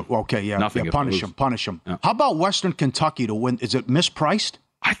 Okay, yeah. Nothing. Yeah, punish them. Yeah. How about Western Kentucky to win? Is it mispriced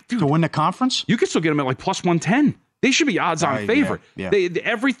to win the conference? You can still get them at like +110. They should be odds-on favorite. Yeah.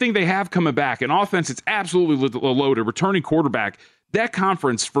 Everything they have coming back. In offense, it's absolutely loaded. Returning quarterback. That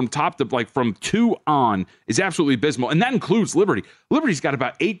conference from top to from 2 on is absolutely abysmal. And that includes Liberty. Liberty's got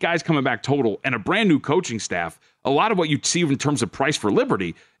about 8 guys coming back total and a brand new coaching staff. A lot of what you see in terms of price for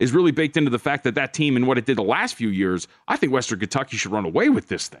Liberty is really baked into the fact that team and what it did the last few years. I think Western Kentucky should run away with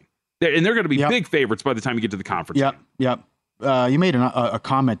this thing. And they're going to be big favorites by the time you get to the conference. Yep. You made a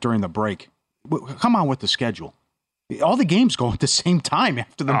comment during the break. Come on with the schedule. All the games go at the same time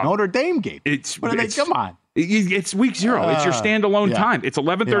after the Notre Dame game. Come on. It's week 0. It's your standalone time. It's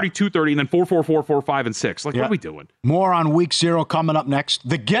 11:30, 2:30, and then 4, 4, 4, 4, 5, and 6. What are we doing? More on week 0 coming up next.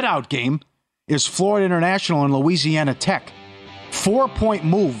 The get-out game is Florida International and Louisiana Tech. 4-point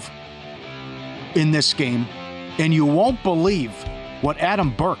move in this game, and you won't believe what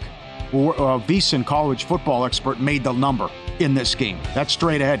Adam Burke, VSiN college football expert, made the number in this game. That's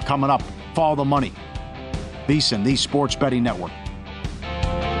straight ahead coming up. Follow the money. VSiN, the Sports Betting Network.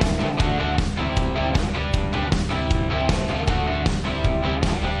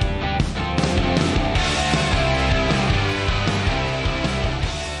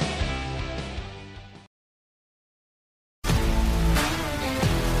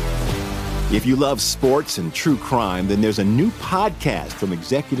 If you love sports and true crime, then there's a new podcast from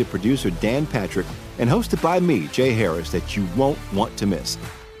executive producer Dan Patrick and hosted by me, Jay Harris, that you won't want to miss.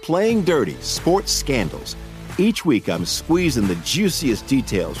 Playing Dirty: Sports Scandals. Each week, I'm squeezing the juiciest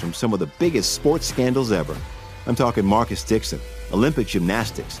details from some of the biggest sports scandals ever. I'm talking Marcus Dixon, Olympic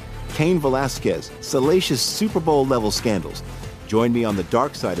gymnastics, Cain Velasquez, salacious Super Bowl-level scandals. Join me on the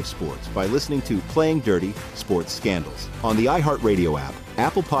dark side of sports by listening to Playing Dirty: Sports Scandals on the iHeartRadio app,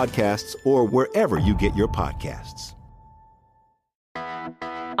 Apple Podcasts, or wherever you get your podcasts.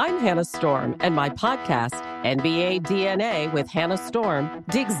 I'm Hannah Storm, and my podcast, NBA DNA with Hannah Storm,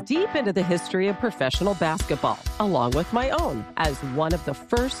 digs deep into the history of professional basketball, along with my own, as one of the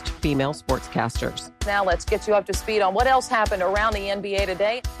first female sportscasters. Now let's get you up to speed on what else happened around the NBA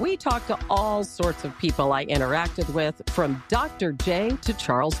today. We talked to all sorts of people I interacted with, from Dr. J to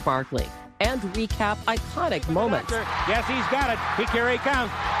Charles Barkley, and recap iconic moments. Yes, he's got it. Here he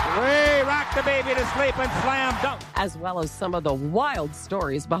comes. We rock the baby to sleep and slam dunk. As well as some of the wild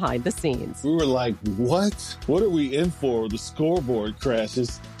stories behind the scenes. We were like, what? What are we in for? The scoreboard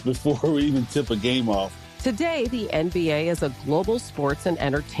crashes before we even tip a game off. Today, the NBA is a global sports and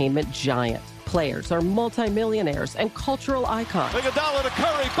entertainment giant. Players are multimillionaires and cultural icons. Iguodala to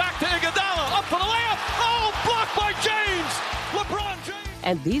Curry, back to Iguodala, up for the layup. Oh, blocked by James. LeBron James.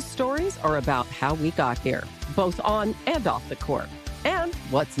 And these stories are about how we got here, both on and off the court. And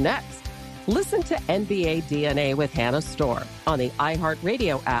what's next? Listen to NBA DNA with Hannah Storm on the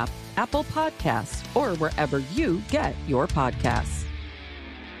iHeartRadio app, Apple Podcasts, or wherever you get your podcasts.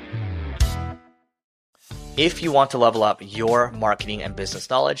 If you want to level up your marketing and business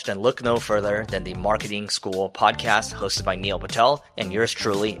knowledge, then look no further than the Marketing School podcast hosted by Neil Patel and yours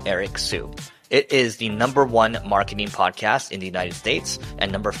truly, Eric Sue. It is the #1 marketing podcast in the United States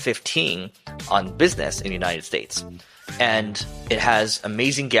and number 15 on business in the United States. And it has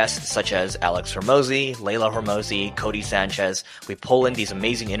amazing guests such as Alex Hormozi, Layla Hormozi, Cody Sanchez. We pull in these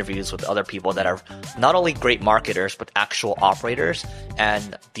amazing interviews with other people that are not only great marketers, but actual operators.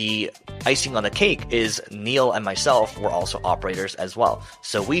 And the icing on the cake is Neil and myself were also operators as well.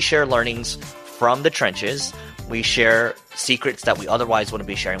 So we share learnings from the trenches. We share secrets that we otherwise wouldn't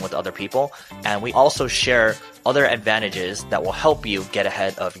be sharing with other people. And we also share other advantages that will help you get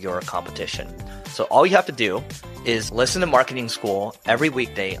ahead of your competition. So all you have to do is listen to Marketing School every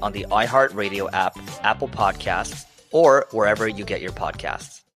weekday on the iHeartRadio app, Apple Podcasts, or wherever you get your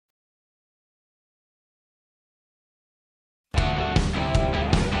podcasts.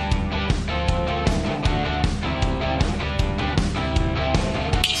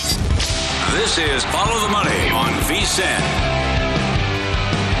 This is Follow the Money on VSiN.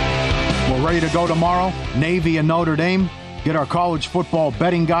 We're ready to go tomorrow. Navy and Notre Dame. Get our college football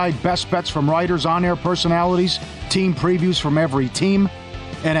betting guide, best bets from writers, on-air personalities, team previews from every team,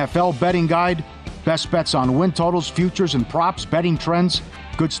 NFL betting guide, best bets on win totals, futures, and props, betting trends.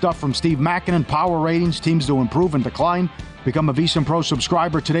 Good stuff from Steve Makinen, power ratings, teams to improve and decline. Become a VSiN Pro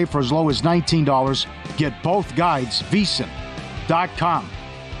subscriber today for as low as $19. Get both guides,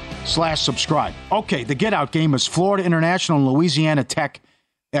 VSiN.com/subscribe. Okay, the get out game is Florida International and Louisiana Tech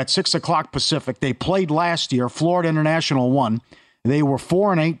at 6 o'clock Pacific. They played last year. Florida International won. They were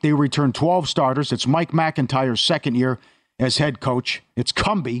 4-8. They returned 12 starters. It's Mike McIntyre's second year as head coach. It's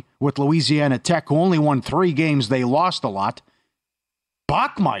Cumbie with Louisiana Tech, who only won 3 games. They lost a lot.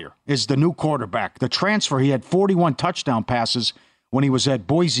 Bachmeier is the new quarterback. The transfer, he had 41 touchdown passes when he was at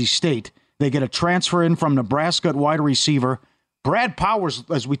Boise State. They get a transfer in from Nebraska at wide receiver. Brad Powers,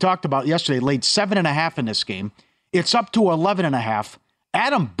 as we talked about yesterday, laid 7.5 in this game. It's up to 11.5.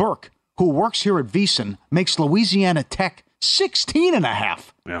 Adam Burke, who works here at VSiN, makes Louisiana Tech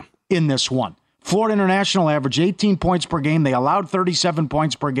 16.5 in this one. Florida International averaged 18 points per game. They allowed 37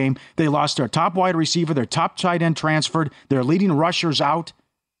 points per game. They lost their top wide receiver, their top tight end transferred, their leading rushers out.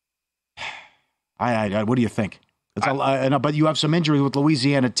 What do you think? But you have some injury with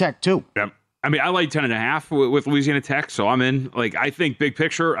Louisiana Tech, too. Yeah. I mean, I like 10.5 with Louisiana Tech, so I'm in. Like, I think big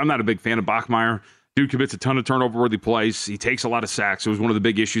picture, I'm not a big fan of Bachmeier. Dude commits a ton of turnover-worthy plays. He takes a lot of sacks. It was one of the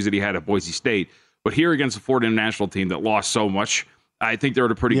big issues that he had at Boise State. But here against the Florida International team that lost so much, I think they're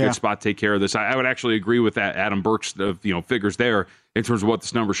at a pretty good spot to take care of this. I would actually agree with that Adam Burke's figures there in terms of what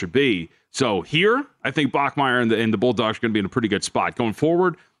this number should be. So here, I think Bachmeier and the Bulldogs are going to be in a pretty good spot. Going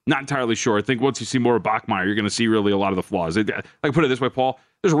forward, not entirely sure. I think once you see more of Bachmeier, you're going to see really a lot of the flaws. I put it this way, Paul.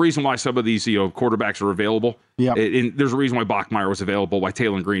 There's a reason why some of these quarterbacks are available. Yeah. And there's a reason why Bachmeier was available, why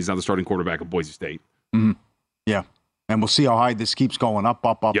Taylor Green's now the starting quarterback of Boise State. Mm-hmm. Yeah. And we'll see how high this keeps going up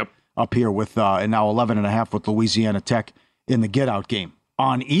here with and now 11.5 with Louisiana Tech in the get-out game.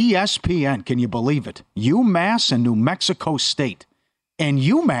 On ESPN, can you believe it? UMass and New Mexico State. And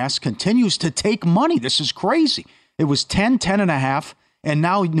UMass continues to take money. This is crazy. It was 10.5, and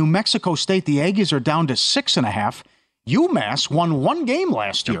now New Mexico State, the Aggies are down to 6.5. UMass won 1 game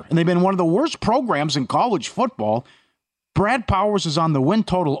last year, and they've been one of the worst programs in college football. Brad Powers is on the win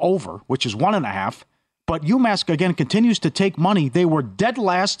total over, which is 1.5. But UMass, again, continues to take money. They were dead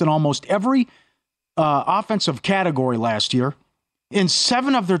last in almost every offensive category last year. In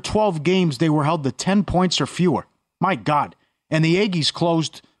 7 of their 12 games, they were held to 10 points or fewer. My God. And the Aggies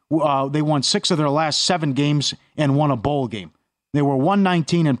closed, they won 6 of their last 7 games and won a bowl game. They were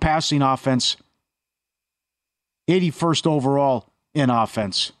 119 in passing offense, 81st overall in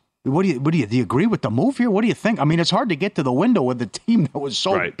offense. Do you agree with the move here? What do you think? I mean, it's hard to get to the window with a team that was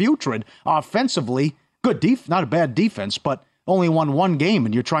so putrid offensively. Good not a bad defense, but only won 1 game,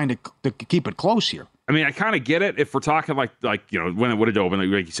 and you're trying to keep it close here. I mean, I kind of get it if we're talking like when it would have opened,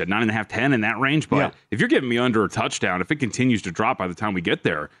 like you said, 9.5, 10 in that range. But if you're giving me under a touchdown, if it continues to drop by the time we get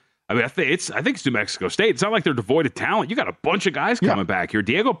there, I mean, I think it's New Mexico State. It's not like they're devoid of talent. You got a bunch of guys coming back here.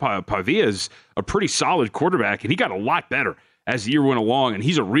 Diego Pavia is a pretty solid quarterback, and he got a lot better as the year went along, and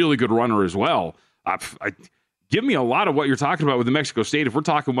he's a really good runner as well. Give me a lot of what you're talking about with New Mexico State if we're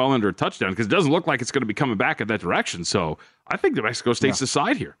talking well under a touchdown, because it doesn't look like it's going to be coming back in that direction. So I think New Mexico State's the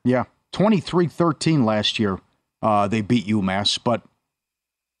side here. Yeah, 23-13 last year. They beat UMass, but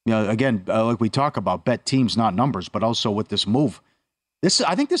again, like we talk about, bet teams, not numbers, but also with this move.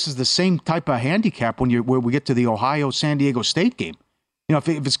 I think this is the same type of handicap where we get to the Ohio-San Diego State game. If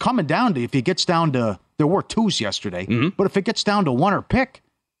it's coming down to, if it gets down to, there were 2s yesterday, but if it gets down to 1 or pick,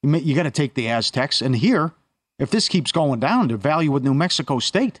 you got to take the Aztecs. And here, if this keeps going down, the value with New Mexico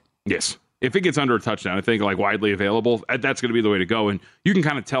State. Yes. If it gets under a touchdown, I think like widely available, that's going to be the way to go. And you can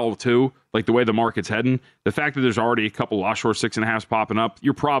kind of tell, too, like the way the market's heading, the fact that there's already a couple offshore 6.5s popping up,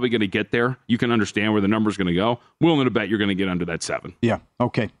 you're probably going to get there. You can understand where the number's going to go. Willing to bet you're going to get under that 7. Yeah.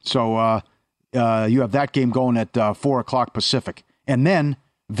 Okay. So you have that game going at 4 o'clock Pacific. And then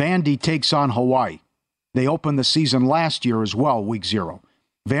Vandy takes on Hawaii. They opened the season last year as well, week 0.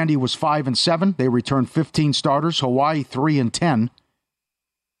 Vandy was 5-7. They returned 15 starters. Hawaii 3-10.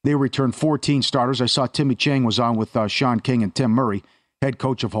 They returned 14 starters. I saw Timmy Chang was on with Sean King and Tim Murray, head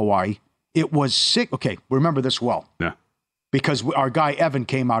coach of Hawaii. It was sick. Okay, remember this well. Yeah. Because our guy Evan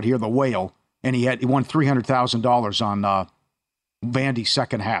came out here, the whale, and he won $300,000 on Vandy's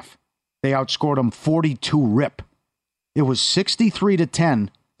second half. They outscored him 42-rip. It was 63-10.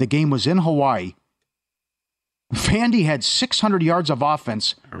 The game was in Hawaii. Vandy had 600 yards of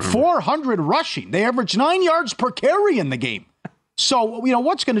offense, 400 rushing. They averaged 9 yards per carry in the game. So,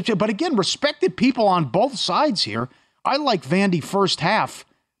 what's going to do? But again, respected people on both sides here. I like Vandy first half,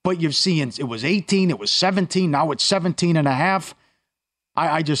 but you've seen it was 18, it was 17, now it's 17.5.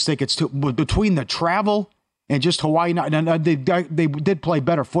 I just think it's between the travel and just Hawaii. And they did play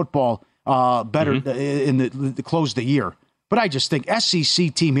better football, in the close of the year. But I just think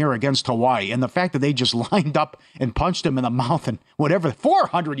SEC team here against Hawaii, and the fact that they just lined up and punched him in the mouth and whatever,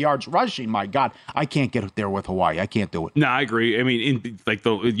 400 yards rushing, my God, I can't get there with Hawaii. I can't do it. No, I agree. I mean,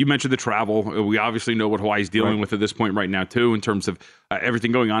 you mentioned the travel. We obviously know what Hawaii's dealing with at this point right now, too, in terms of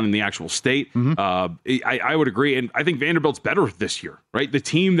everything going on in the actual state. I would agree, and I think Vanderbilt's better this year, right? The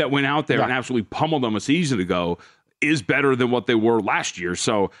team that went out there and absolutely pummeled them a season ago is better than what they were last year.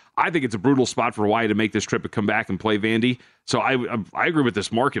 So I think it's a brutal spot for Hawaii to make this trip and come back and play Vandy. So I agree with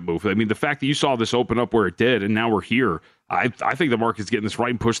this market move. I mean, the fact that you saw this open up where it did, and now we're here, I think the market's getting this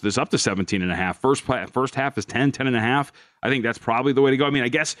right and push this up to 17.5. First half is 10.5. I think that's probably the way to go. I mean, I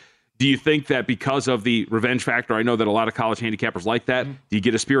guess, do you think that because of the revenge factor, I know that a lot of college handicappers like that, do you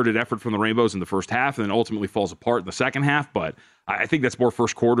get a spirited effort from the Rainbows in the first half and then ultimately falls apart in the second half? But I think that's more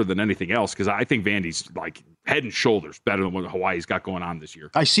first quarter than anything else, because I think Vandy's like head and shoulders better than what Hawaii's got going on this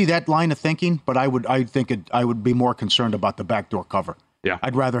year. I see that line of thinking, but I would be more concerned about the backdoor cover. Yeah,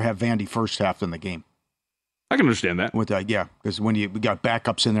 I'd rather have Vandy first half than the game. I can understand that. With because when we got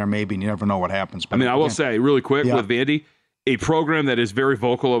backups in there, maybe and you never know what happens. But I will say really quick with Vandy, a program that is very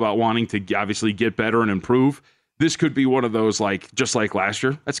vocal about wanting to obviously get better and improve. This could be one of those, like just like last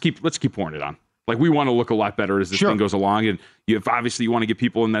year. Let's keep pouring it on. Like, we want to look a lot better as this thing goes along, and if obviously you want to get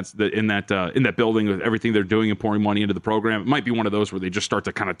people in that building with everything they're doing and pouring money into the program. It might be one of those where they just start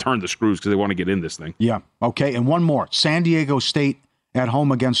to kind of turn the screws because they want to get in this thing. Yeah. Okay. And one more: San Diego State at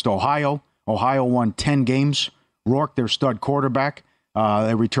home against Ohio. Ohio won 10 games. Rourke, their stud quarterback.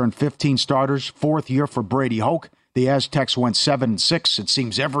 They returned 15 starters. Fourth year for Brady Hoke. The Aztecs went 7-6. It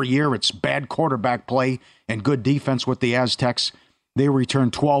seems every year it's bad quarterback play and good defense with the Aztecs. They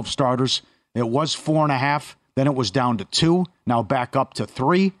returned 12 starters. It was 4.5. Then it was down to 2. Now back up to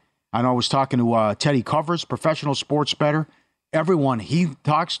 3. I know I was talking to Teddy Covers, professional sports bettor. Everyone he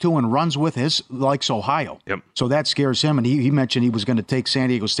talks to and runs with likes Ohio. Yep. So that scares him. And he mentioned he was going to take San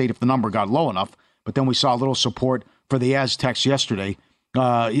Diego State if the number got low enough. But then we saw a little support for the Aztecs yesterday.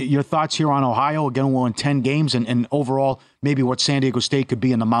 Your thoughts here on Ohio? Again, we'll win 10 games and overall maybe what San Diego State could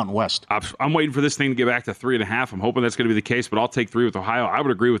be in the Mountain West. I'm waiting for this thing to get back to 3.5. I'm hoping that's going to be the case, but I'll take 3 with Ohio. I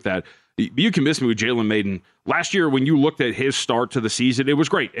would agree with that. You can miss me with Jalen Mayden. Last year, when you looked at his start to the season, it was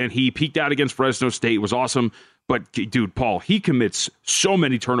great. And he peaked out against Fresno State. It was awesome. But, dude, Paul, he commits so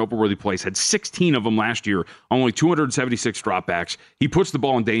many turnover-worthy plays. Had 16 of them last year, only 276 dropbacks. He puts the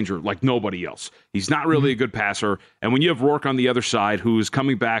ball in danger like nobody else. He's not really a good passer. And when you have Rourke on the other side, who's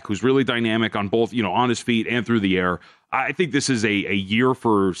coming back, who's really dynamic on both, on his feet and through the air, I think this is a year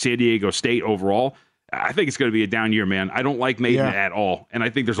for San Diego State overall. I think it's going to be a down year, man. I don't like Maiden at all. And I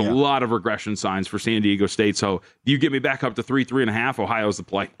think there's a lot of regression signs for San Diego State. So you get me back up to 3.5. Ohio's the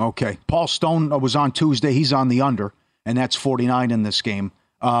play. Okay. Paul Stone was on Tuesday. He's on the under, and that's 49 in this game.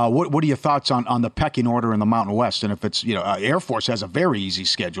 What are your thoughts on the pecking order in the Mountain West? And if it's, Air Force has a very easy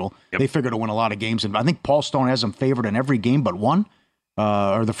schedule. Yep. They figure to win a lot of games. And I think Paul Stone has them favored in every game but one.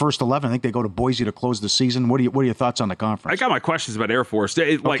 Or the first 11. I think they go to Boise to close the season. What are your thoughts on the conference? I got my questions about Air Force.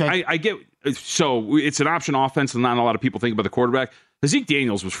 I get so it's an option offense, and not a lot of people think about the quarterback. Zeke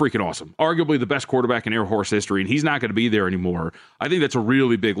Daniels was freaking awesome, arguably the best quarterback in Air Force history, and he's not going to be there anymore. I think that's a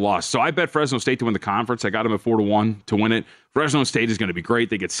really big loss. So I bet Fresno State to win the conference. I got them at 4-1 to win it. Fresno State is going to be great.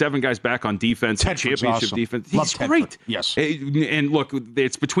 They get 7 guys back on defense, championship defense. He's great. Yes. And look,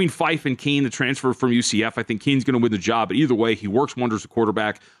 it's between Fife and Keene, the transfer from UCF. I think Keene's going to win the job, but either way, he works wonders at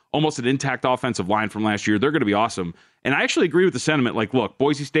quarterback. Almost an intact offensive line from last year. They're going to be awesome. And I actually agree with the sentiment. Like, look,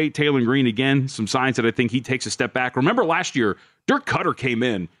 Boise State, Taylor Green, again, some signs that I think he takes a step back. Remember last year, Dirk Cutter came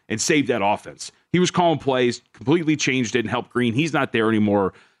in and saved that offense. He was calling plays, completely changed it and helped Green. He's not there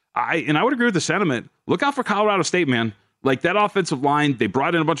anymore. I would agree with the sentiment. Look out for Colorado State, man. Like, that offensive line, they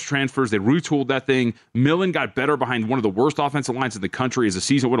brought in a bunch of transfers. They retooled that thing. Millen got better behind one of the worst offensive lines in the country as the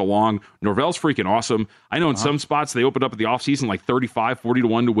season went along. Norvell's freaking awesome. I know in some spots they opened up at the offseason like 35,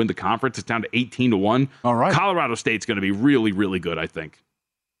 40-1 to win the conference. It's down to 18-1. All right. Colorado State's going to be really, really good, I think.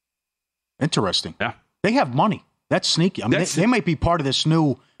 Interesting. Yeah. They have money. That's sneaky. I mean, they might be part of this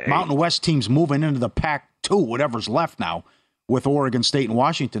new Mountain West teams moving into the Pac-2, whatever's left now, with Oregon State and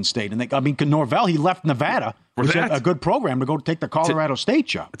Washington State. And Norvell, he left Nevada. It was a good program to go take the Colorado State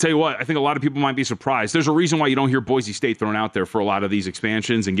job. I'll tell you what, I think a lot of people might be surprised. There's a reason why you don't hear Boise State thrown out there for a lot of these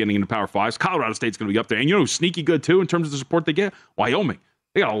expansions and getting into Power 5s. Colorado State's going to be up there. And you know who's sneaky good, too, in terms of the support they get? Wyoming.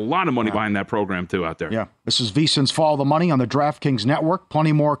 They got a lot of money behind that program, too, out there. Yeah. This is VSiN's Follow the Money on the DraftKings Network.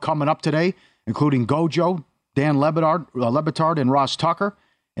 Plenty more coming up today, including Gojo, Dan Lebitard, and Ross Tucker.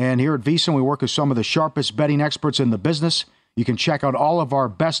 And here at VSiN, we work with some of the sharpest betting experts in the business. You can check out all of our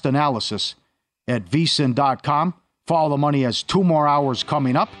best analysis at vsin.com. Follow the Money has 2 more hours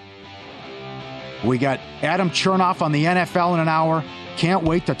coming up. We got Adam Chernoff on the NFL in an hour. Can't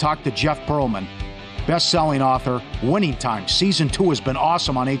wait to talk to Jeff Pearlman, best-selling author, Winning Time. Season 2 has been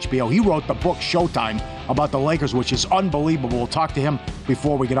awesome on HBO. He wrote the book Showtime about the Lakers, which is unbelievable. We'll talk to him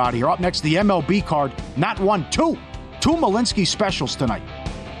before we get out of here. Up next, the MLB card. Not one, two. 2 Malinsky specials tonight.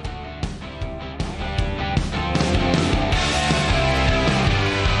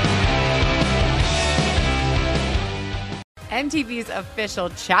 MTV's official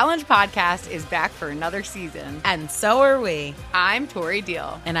Challenge podcast is back for another season. And so are we. I'm Tori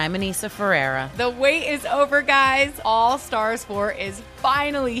Deal. And I'm Anissa Ferreira. The wait is over, guys. All Stars 4 is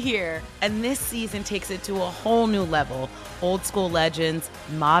finally here. And this season takes it to a whole new level. Old school legends,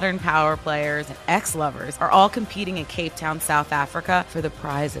 modern power players, and ex-lovers are all competing in Cape Town, South Africa for the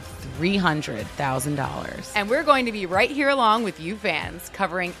prize of $300,000. And we're going to be right here along with you fans,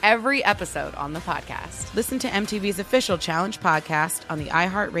 covering every episode on the podcast. Listen to MTV's official Challenge podcast on the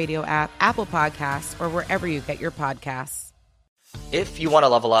iHeartRadio app, Apple Podcasts, or wherever you get your podcasts. If you want to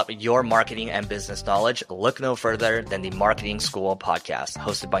level up your marketing and business knowledge, look no further than the Marketing School podcast,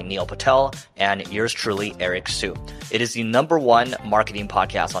 hosted by Neil Patel and yours truly, Eric Su. It is the #1 marketing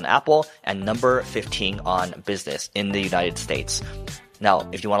podcast on Apple and number 15 on business in the United States. Now,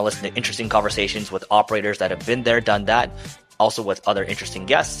 if you want to listen to interesting conversations with operators that have been there, done that, also with other interesting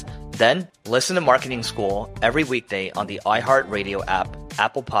guests, then listen to Marketing School every weekday on the iHeartRadio app,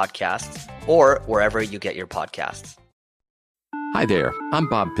 Apple Podcasts, or wherever you get your podcasts. Hi there, I'm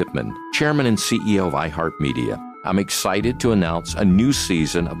Bob Pittman, Chairman and CEO of iHeartMedia. I'm excited to announce a new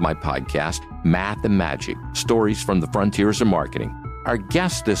season of my podcast, Math and Magic, Stories from the Frontiers of Marketing. Our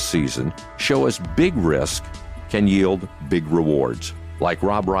guests this season show us big risk can yield big rewards, like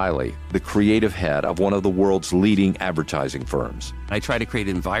Rob Riley, the creative head of one of the world's leading advertising firms. I try to create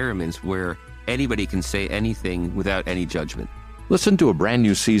environments where anybody can say anything without any judgment. Listen to a brand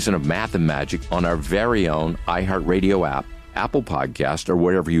new season of Math and Magic on our very own iHeartRadio app, Apple Podcast, or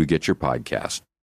wherever you get your podcast.